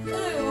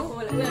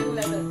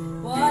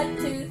 1,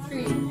 2,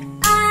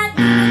 3. At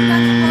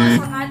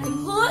nagtatapos ang ating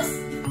who's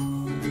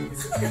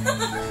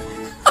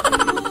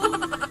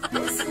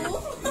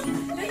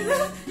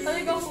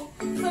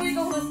sabi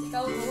ko who's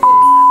ikaw.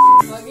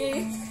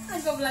 Okay.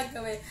 Naka-vlog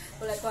kami.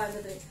 Ulit, 1, 2,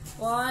 3.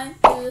 1,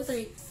 2,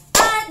 3.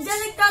 At dyan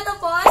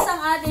nagtatapos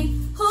ang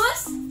ating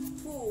Who's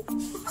Who?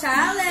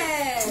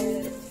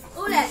 Challenge.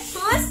 Ulit,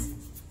 Who's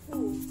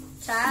Who?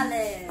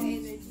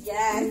 Challenge.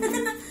 Yan.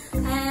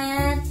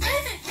 And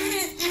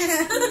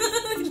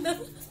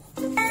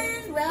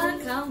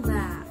welcome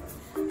back.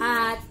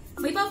 At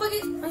may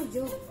papagit... Ay,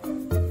 joke.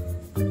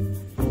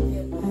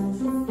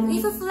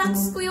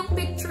 Ipa-flex ko yung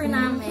picture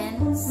namin.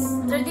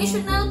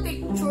 Traditional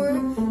picture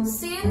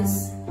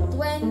since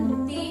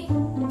 20...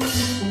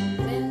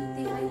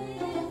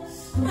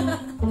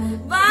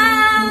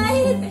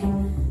 Bye!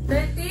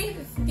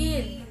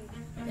 2015.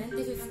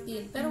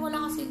 Pero wala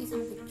kasi yung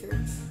isang picture.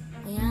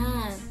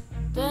 Ayan.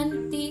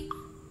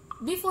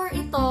 Before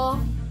ito,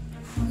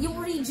 yung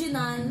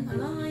original,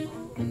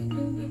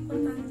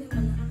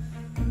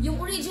 yung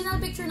original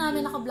picture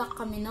namin, naka-block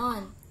kami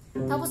noon.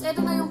 Tapos,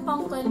 ito na yung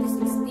pang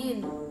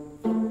 2016. 2016.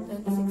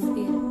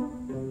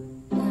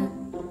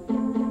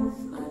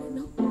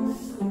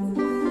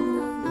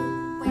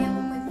 Ayan.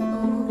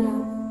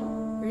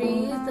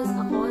 Riz, tas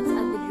ako, sa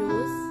Ate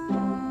Juice.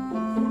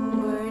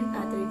 Burn,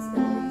 Ate Riz,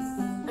 Ate Riz.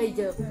 Ay,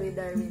 joke, with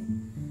Darwin.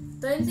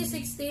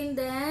 2016,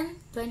 then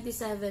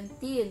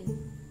 2017.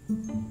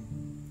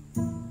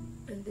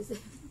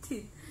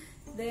 2017.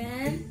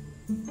 Then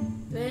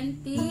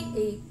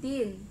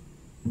 2018.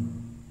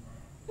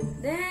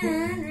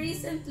 Then,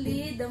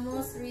 recently, the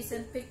most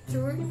recent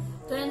picture,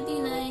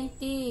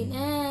 2019.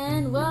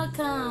 And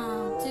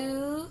welcome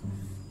to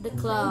the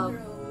club.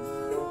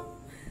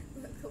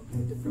 Welcome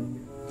to the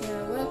program.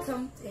 Yeah,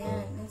 welcome.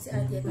 Ayan, and si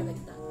Ate at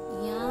nalagta.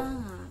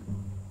 Ayan.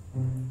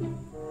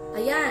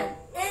 Ayan.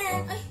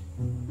 And, ay,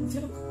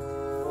 joke.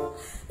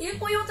 Yun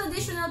po yung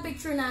traditional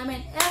picture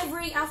namin.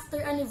 Every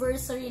after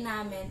anniversary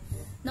namin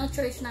ng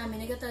church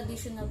namin,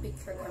 nag-traditional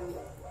picture kami.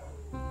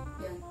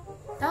 Yan.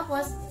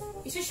 Tapos,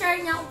 isi-share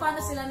niya kung paano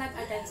sila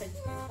nag-attend sa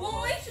church.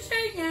 Oo,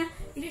 isi-share niya.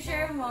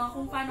 I-share mo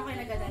kung paano kayo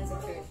nag-attend sa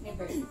church ni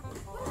Bert.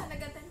 Wala,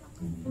 nag-attend lang.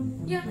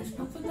 Yeah,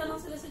 punta lang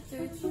sila sa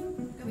church.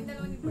 Kami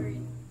dalawa ni Bird.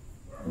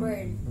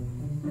 Burn.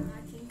 Ang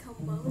aking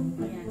kambal.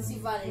 Ayan, si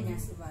Val niya,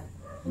 si Val.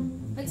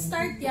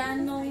 Nag-start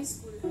yan nung High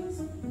school.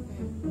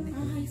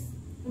 high school.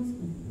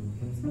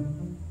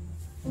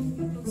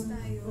 Close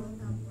tayo.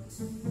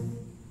 Tapos,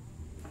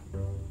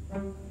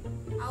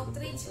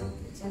 outreach.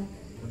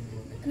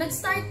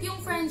 Nag-start yung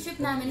friendship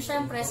namin,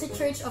 syempre, sa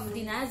Church of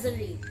the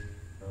Nazarene.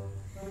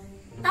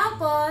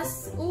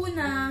 Tapos,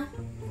 una,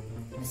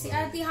 si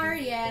Ate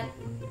Harriet,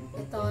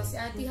 si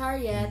Ate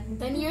Harriet,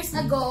 10 years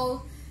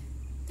ago,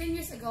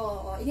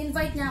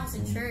 in-invite niya ako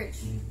sa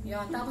church.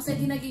 Yun. Tapos,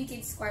 hindi naging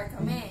kids choir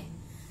kami.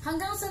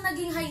 Hanggang sa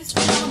naging high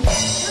school kami,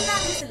 doon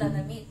namin sila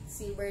na-meet,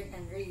 si Bert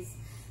and Reese.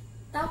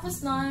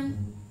 Tapos nun,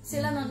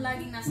 sila nun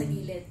laging nasa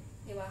gilid.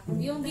 Diba?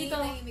 Yung dito,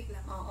 Tahimik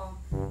lang. oo.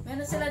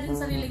 Meron sila din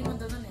sariling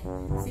mundo nun eh.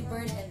 Si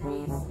Bert and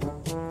Reese.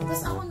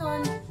 Tapos ako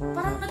nun,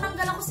 parang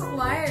natanggal ako sa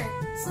choir.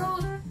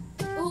 So,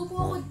 uupo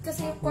ako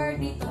kasi yung choir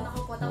dito,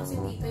 nakupo. Tapos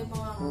yung dito yung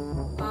mga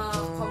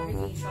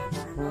congregation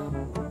na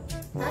ano.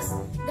 Tapos,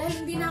 dahil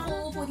hindi na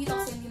ako uupo dito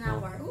kasi hindi na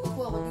ako choir,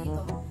 uupo ako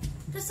dito.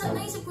 Tapos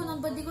naisip ko nun,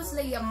 ba't di ko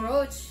sila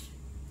i-approach?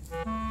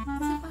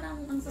 Kasi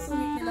parang ang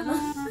susunod nila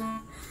nun.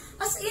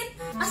 As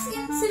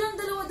in, silang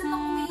dalawa din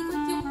lang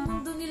umiikot yung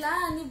mundo nila.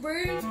 Ni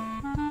Bern,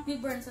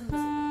 saan ba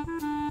sila?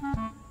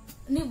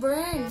 Ni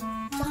Bern,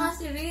 tsaka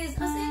si Riz.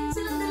 As in,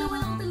 silang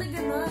dalawa lang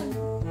talaga nun.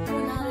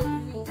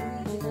 Originally.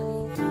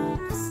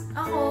 Tapos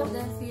ako,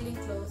 then feeling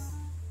close.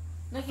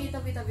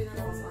 Nakita-tabi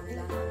na ako sa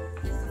kanila.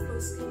 Sa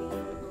close kami.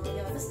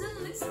 Tapos doon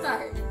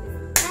nag-start.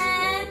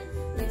 And,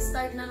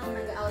 nag-start na nung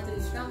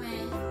nag-outreach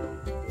kami.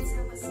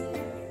 Kasama si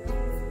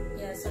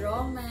Si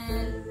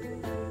Romel,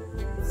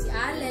 si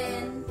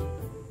Allen,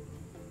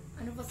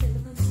 ano pa sila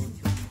nun? 3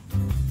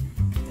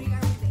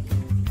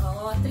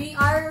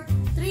 hour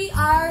with the AV. Oo,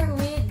 3R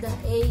with the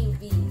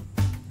AV.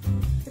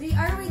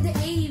 3R with the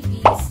AV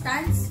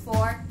stands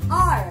for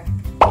R.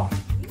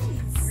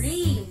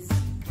 Reese.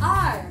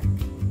 R.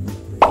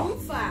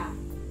 Rufa.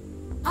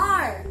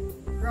 R.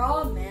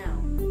 Romel.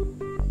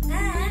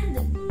 And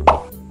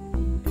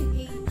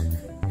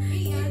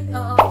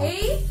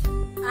A.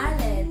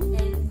 Allen.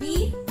 And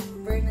B.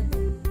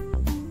 Bernadette.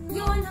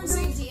 Yun ang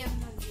GM,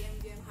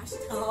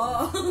 hashtag.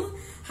 Oo.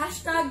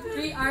 Hashtag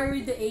 3R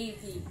with the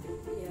AV.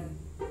 Yeah.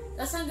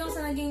 Tapos hanggang sa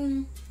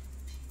naging,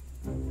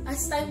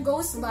 as time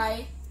goes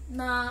by,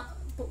 na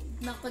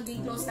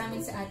pagiging close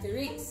namin sa Ate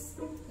Rix.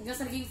 Hanggang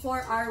sa naging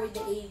 4R with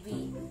the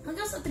AV.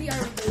 Hanggang sa 3R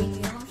with the AV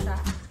naman siya.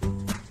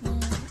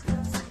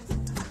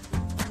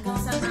 Hanggang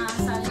sa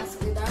nakasali na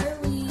si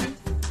Darwin.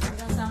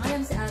 Hanggang sa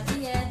ngayon si Ate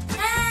Yet.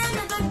 And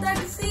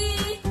nadagdag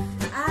si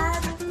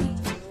Ate Jules.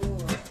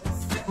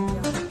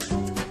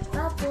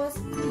 Tapos,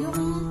 yung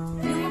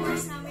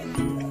Hours namin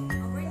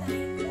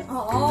overnight.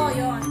 oo,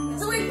 yun.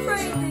 So, week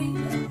Friday.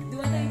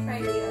 Diba tayo yung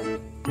Friday yun?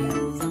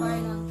 Sa bahay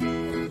na.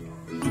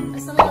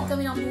 Tapos nanonood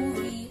kami ng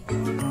movie.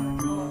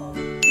 Oo.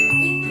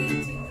 Hindi,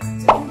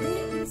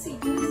 it's si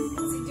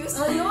Juice.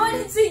 Oh, yun,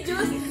 it's si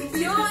Juice.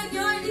 Yun,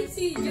 it's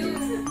si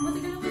Juice.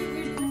 Matagal ako yung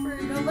girl for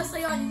no. Basta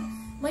yun,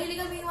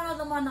 Mahilig kami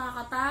manood ng mga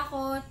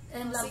nakakatakot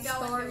and love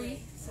Sigawan story. kami.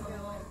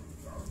 Sigawan.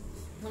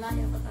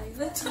 Malaya pa tayo.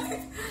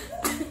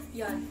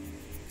 Yan.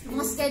 Ang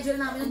mga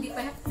schedule namin hindi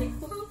pa hectic.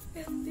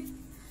 Hectic.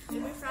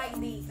 Every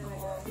Friday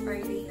talaga.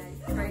 Friday night.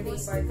 Friday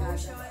Tapos barkada.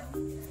 devotion,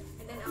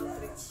 and then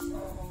outreach.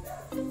 Oo.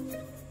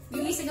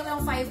 Gigising kami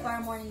ng 5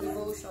 para morning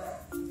devotion.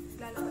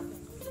 Lalakad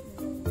lang.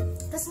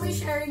 Tapos may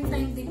sharing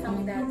time din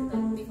kami dati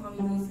doon. Hindi pa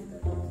kami busy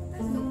doon.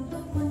 Tapos nung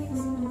morning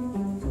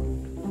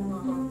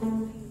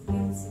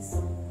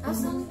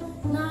Tapos nung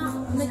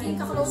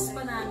naging ka-close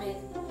pa namin,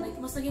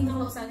 mas naging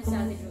ka-close namin si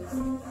Ate Jules.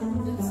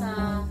 Doon sa...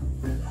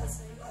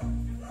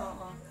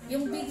 Oo.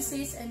 Yung big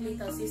sis and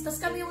little sis.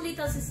 Tapos kami yung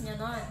little sis niya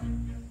noon.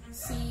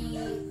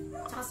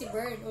 Tsaka si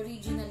Bird.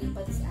 Originally pa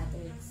si Ate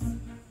Jules.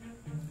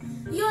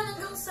 Yun,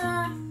 hanggang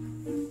sa...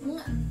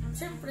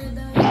 Siyempre,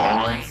 dahil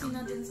busy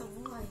na din sa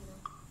buhay, no?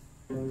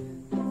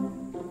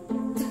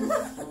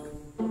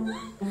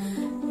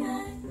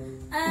 Yan.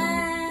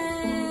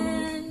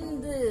 And...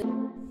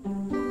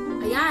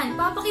 Ayan,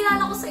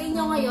 papakilala ko sa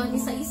inyo ngayon,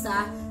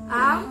 isa-isa,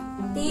 ang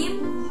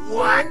Team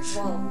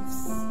Werewolves.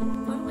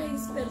 Paano ba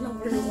yung spell ng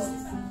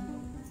Werewolves?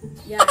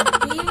 Yan,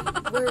 Team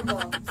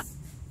Werewolves.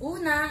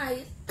 Una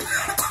ay...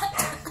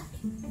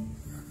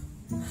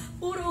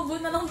 Puro ubo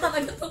na lang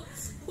talaga to.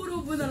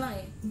 Puro ubo na lang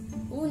eh.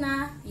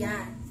 Una,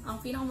 yan. Ang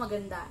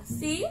pinakamaganda.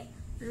 Si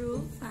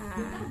Rufa.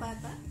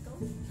 bata ito.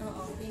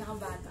 Oo,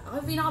 pinakabata. Ako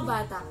yung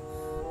pinakabata.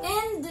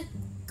 And,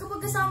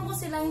 kapag kasama ko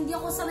sila, hindi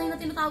ako sanay na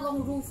tinatawag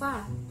akong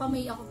Rufa.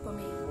 Pamay ako,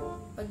 pamay.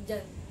 Pag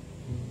dyan.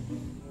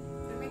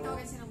 Pero may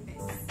tawagan silang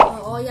best.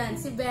 Oo, yan.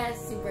 Si Beth,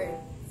 si Bert.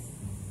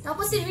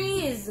 Tapos si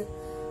Riz.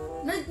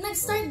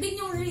 Nag-start din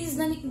yung Riz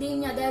na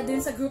nickname niya dahil din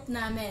sa group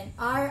namin.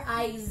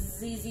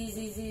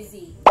 R-I-Z-Z-Z-Z-Z.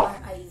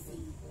 R-I-Z.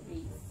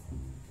 Riz.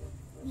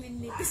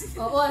 Linlit.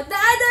 Oo.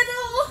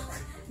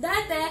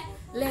 Dati,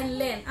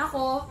 Len-Len.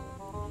 Ako,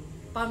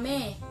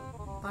 Pame.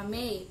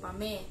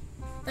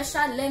 Tapos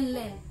siya,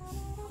 Len-Len.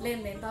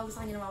 Len-Len. Tawag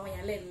sa kanya na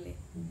mamaya, Len-Len.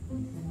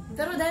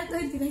 Pero dahil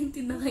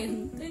 2019 na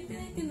ngayon,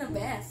 2019 na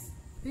best.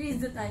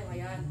 Riz na tayo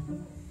ngayon.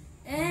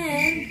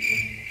 And,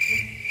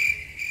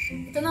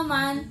 ito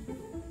naman,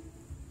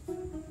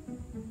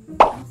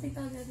 kasi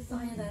tawag natin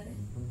sa kanya dati.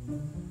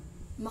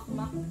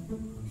 Makmak.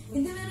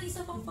 Hindi, meron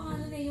isa pang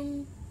pangalan na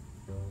yung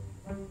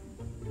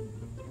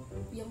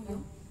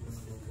Yong-Yong.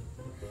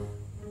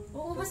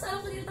 Oo, basta alam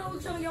ko din tawag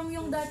siyang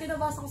Yong-Yong dati,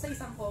 nabasa ko sa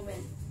isang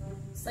comment.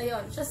 So,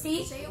 yun. Siya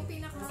yung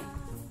pinaka...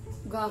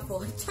 Gwapo.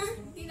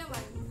 Hindi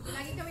naman.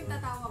 Lagi kami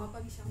tatawa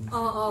kapag siya.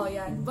 Oo,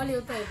 yan. Baliw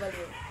to eh,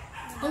 baliw.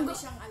 Ang Marami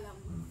siyang alam.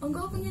 Ang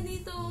gwapo niya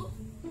dito.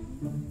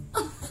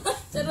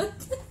 Charot.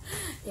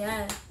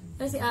 Yan.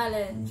 Kasi si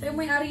Allen. Siya yung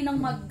may-ari ng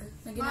mug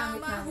na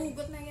ginamit namin.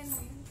 Mahugot na yan.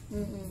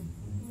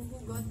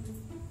 Mahugot.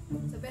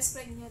 Sa best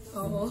friend niya doon.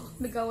 Oo.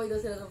 Nagkaway daw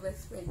sila ng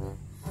best friend niya.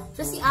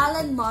 Siya si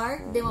Alan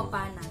Mark de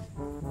Mapana.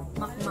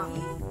 Makmak.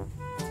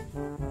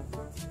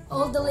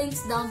 All the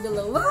links down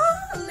below.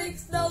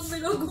 Links down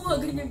below.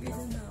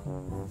 Gumaganyan-ganyan na ako.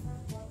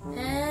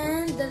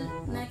 And the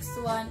next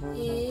one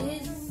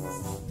is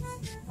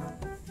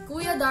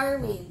Kuya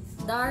Darwin.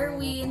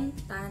 Darwin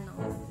Tano.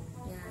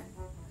 Yan.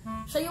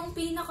 Siya yung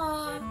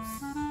pinaka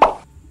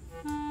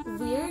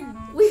weird.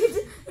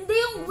 Hindi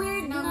yung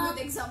weird na...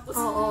 Good examples.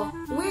 Oo.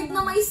 Weird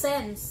na may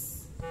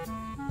sense.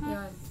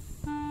 Yan.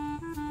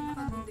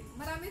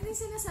 Marami rin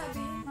sinasabi.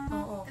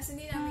 Oo. Kasi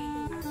hindi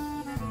namin ito.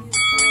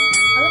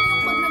 Alam mo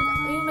yung pag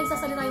yung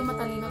nagsasalita yung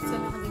matalino, kasi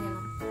nakaganyan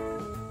lang.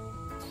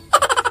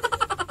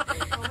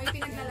 May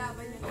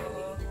pinaglalaban niya.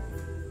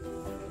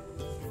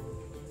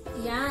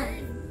 Yan.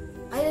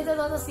 Ay,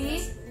 ito si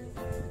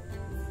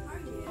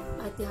Harriet.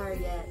 Ate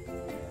Harriet.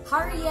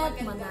 Harriet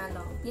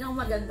Manalo.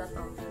 Pinakamaganda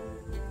to.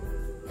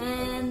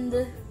 And,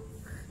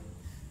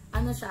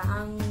 ano siya,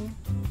 ang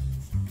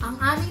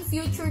aming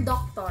future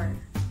doctor.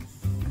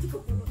 Hindi ko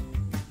po.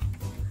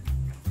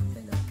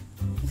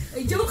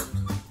 Ay, joke!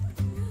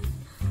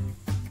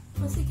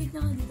 Masikit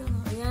na nga dito,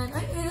 no? Ayan.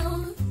 Ay,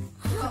 ayun.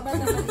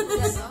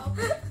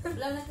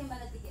 Wala natin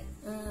malatigan.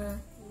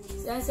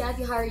 Yan si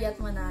Ate Harriet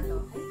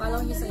Manalo.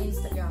 Follow niyo sa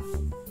Instagram.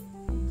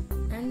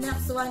 And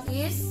next one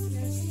is...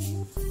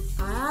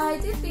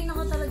 ito yung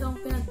pinaka talagang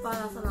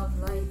pinagpala sa love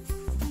life.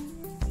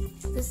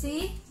 Ito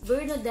si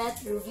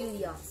Bernadette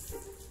Ruvillas.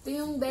 Ito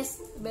yung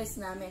best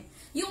namin.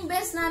 Yung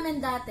best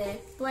namin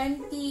dati,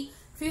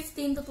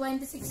 2015 to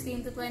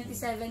 2016 to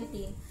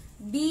 2017,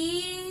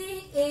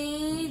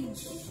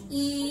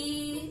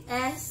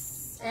 XXXXXX.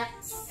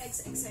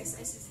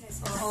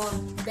 Oo,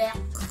 Beck.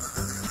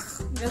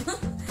 Ganon.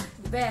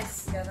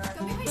 Best, ganon.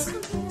 Kami high school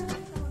din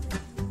namin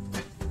tawagan.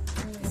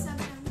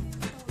 Sabi namin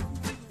yung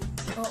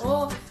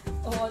Oo,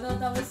 no,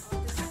 tapos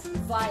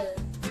Val.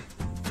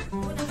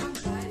 unang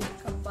kampal.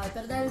 Kapal.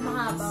 Pero dahil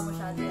mahaba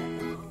masyado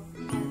yan.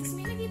 Tapos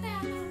may nakita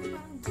yata kami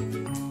parang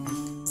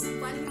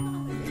Val na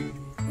kami.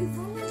 Uy,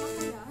 Val na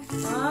kaya?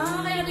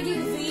 Kaya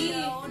naging V.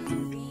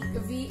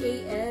 V.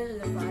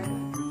 V-A-L. Val.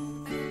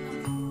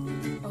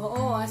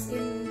 Oo, as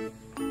in,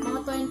 mga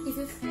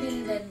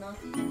 2015 din, no?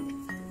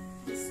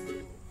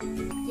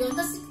 Yun,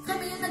 tapos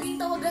kami yung naging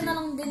tawagan na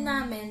lang din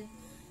namin,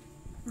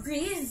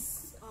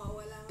 Riz.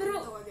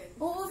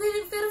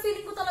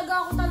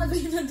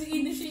 talaga yung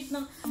nag-initiate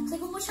ng...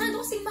 Sabi ko, masyado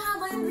kasing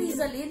mahaba yung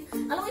Rizalin.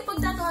 Alam mo,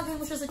 ipagtatawagin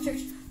mo siya sa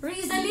church.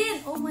 Rizalin!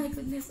 Oh my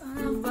goodness,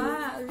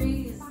 ba?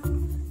 Riz.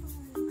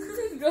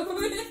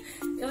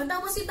 Yun,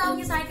 tapos yung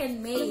tawag niya sa akin,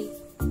 May.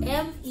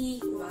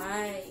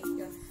 M-E-Y.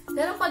 Yun.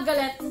 Pero pag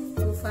galit,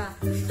 Rufa.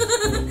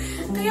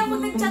 Kaya pag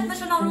nag-chat na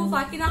siya ng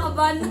Rufa,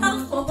 kinakabahan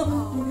na ako.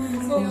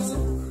 So,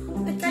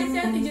 kahit si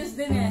Ate Jus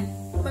din eh.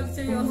 Pag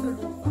seryoso,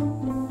 Rufa.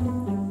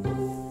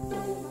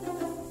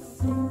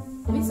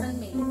 Minsan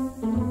May.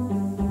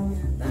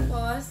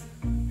 Tapos,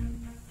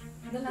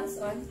 the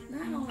last one,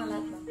 naanong na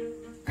lahat ba?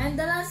 And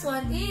the last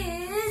one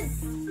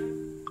is...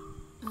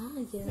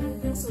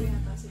 yeah. So,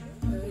 yata siguro.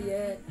 Oh,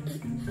 yeah.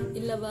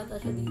 Ilabata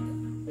siya dito.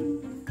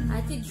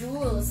 Ate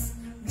Jules.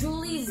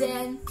 Julie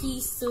Zen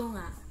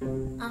Kisunga.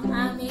 Ang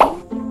aming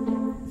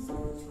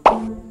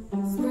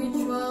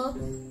spiritual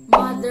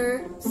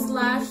mother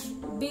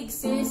 / big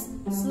sis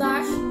 /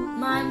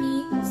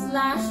 mommy /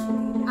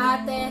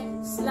 ate /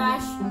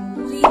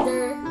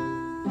 leader /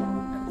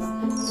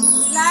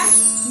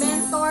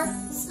 mentor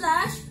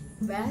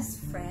 / best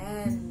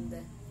friend.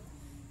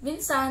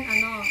 Minsan,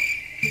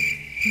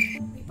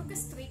 May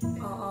pagka-strict.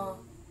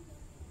 oo.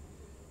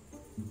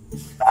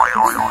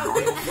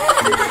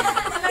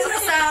 Walang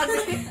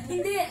nasabi.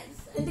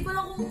 Hindi ko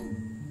lang kung...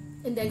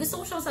 Hindi, gusto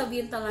ko siyang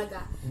sabihin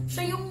talaga.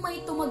 Siya yung may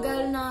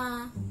tumagal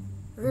na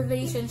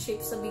relationship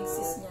sa big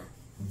sis niya.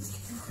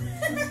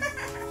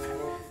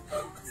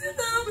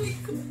 Sinabi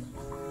ko.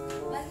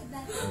 Bakit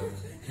dati?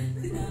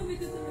 Sinabi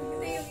ko talaga.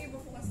 Hindi yung iba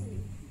po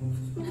kasi.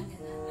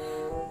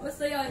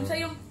 Basta yun, siya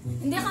yung...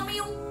 Hindi,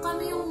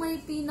 kami yung may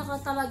pinaka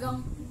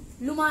talagang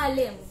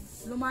lumalim.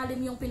 Lumalim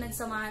yung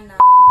pinagsamahan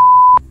namin.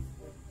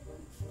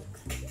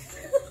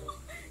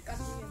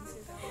 Kasi yun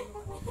sila.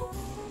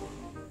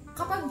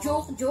 Kapag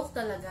joke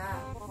talaga.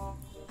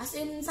 As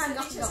in,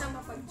 Sanggak siya sa sagak-gak.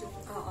 mapag-joke.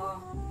 Oo.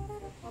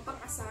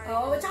 Mapag-asar.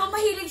 Oo, tsaka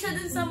mahilig siya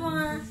dun sa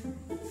mga...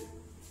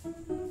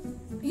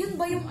 Yun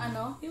ba yung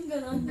Yung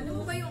gano'n? Alam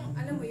mo ba yung,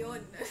 alam mo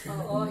yun?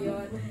 Oo,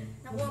 yun.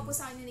 Nakuha po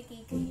sa kanya ni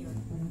KK yun.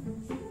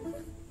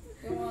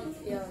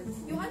 Yun.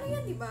 Yung ano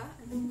yan, di ba?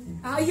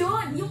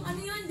 Yun! Yung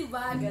yun, di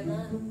ba?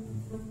 Gano'n.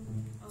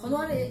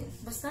 Kunwari,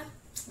 basta,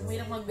 may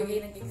lang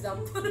magbigay ng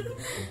example.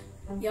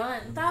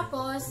 Yun.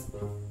 Tapos,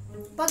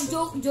 pag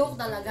joke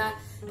talaga.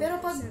 Pero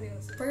pag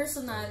Seryoso.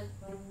 personal,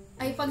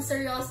 ay pag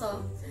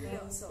seryoso,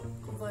 Seryoso.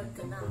 kumpul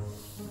ka na.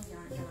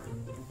 Yan.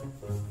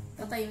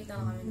 Tatahimik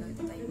na lang kami doon.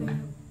 Tatahimik.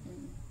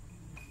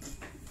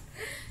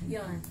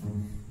 Yan.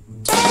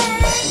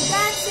 And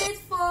that's it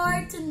for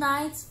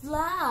tonight's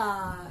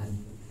vlog.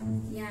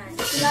 Yan.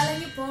 Kilala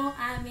niyo po ang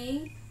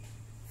aming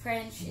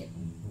friendship.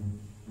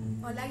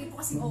 O, lagi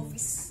po kasing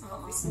office.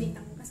 Oo. Office mate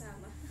ang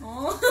kasama.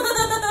 Oh.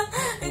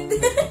 Hindi.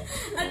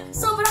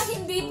 Sobrang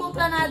hindi po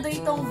planado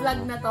itong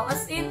vlog na to.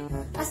 As in,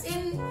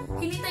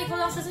 hinintay ko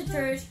lang siya sa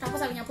church. Tapos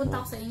sabi niya, punta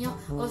ako sa inyo.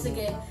 O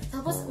sige.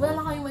 Tapos wala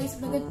lang kayong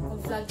maisip na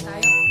mag-vlog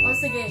tayo. O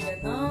sige,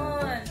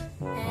 ganon.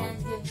 And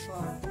yun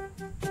po.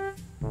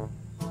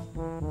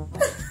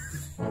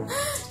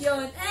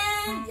 Yun.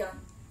 And yun.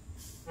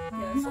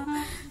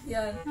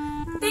 Yun.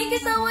 Thank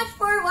you so much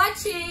for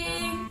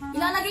watching.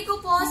 Ilalagay ko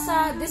po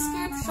sa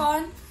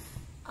description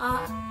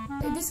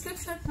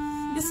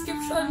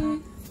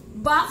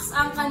box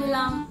ang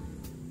kanilang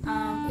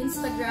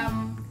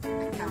Instagram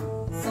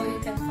account. So you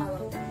can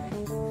follow them.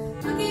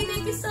 Okay,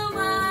 thank you so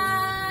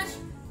much.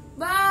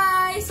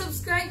 Bye!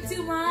 Subscribe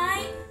to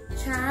my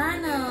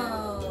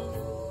channel.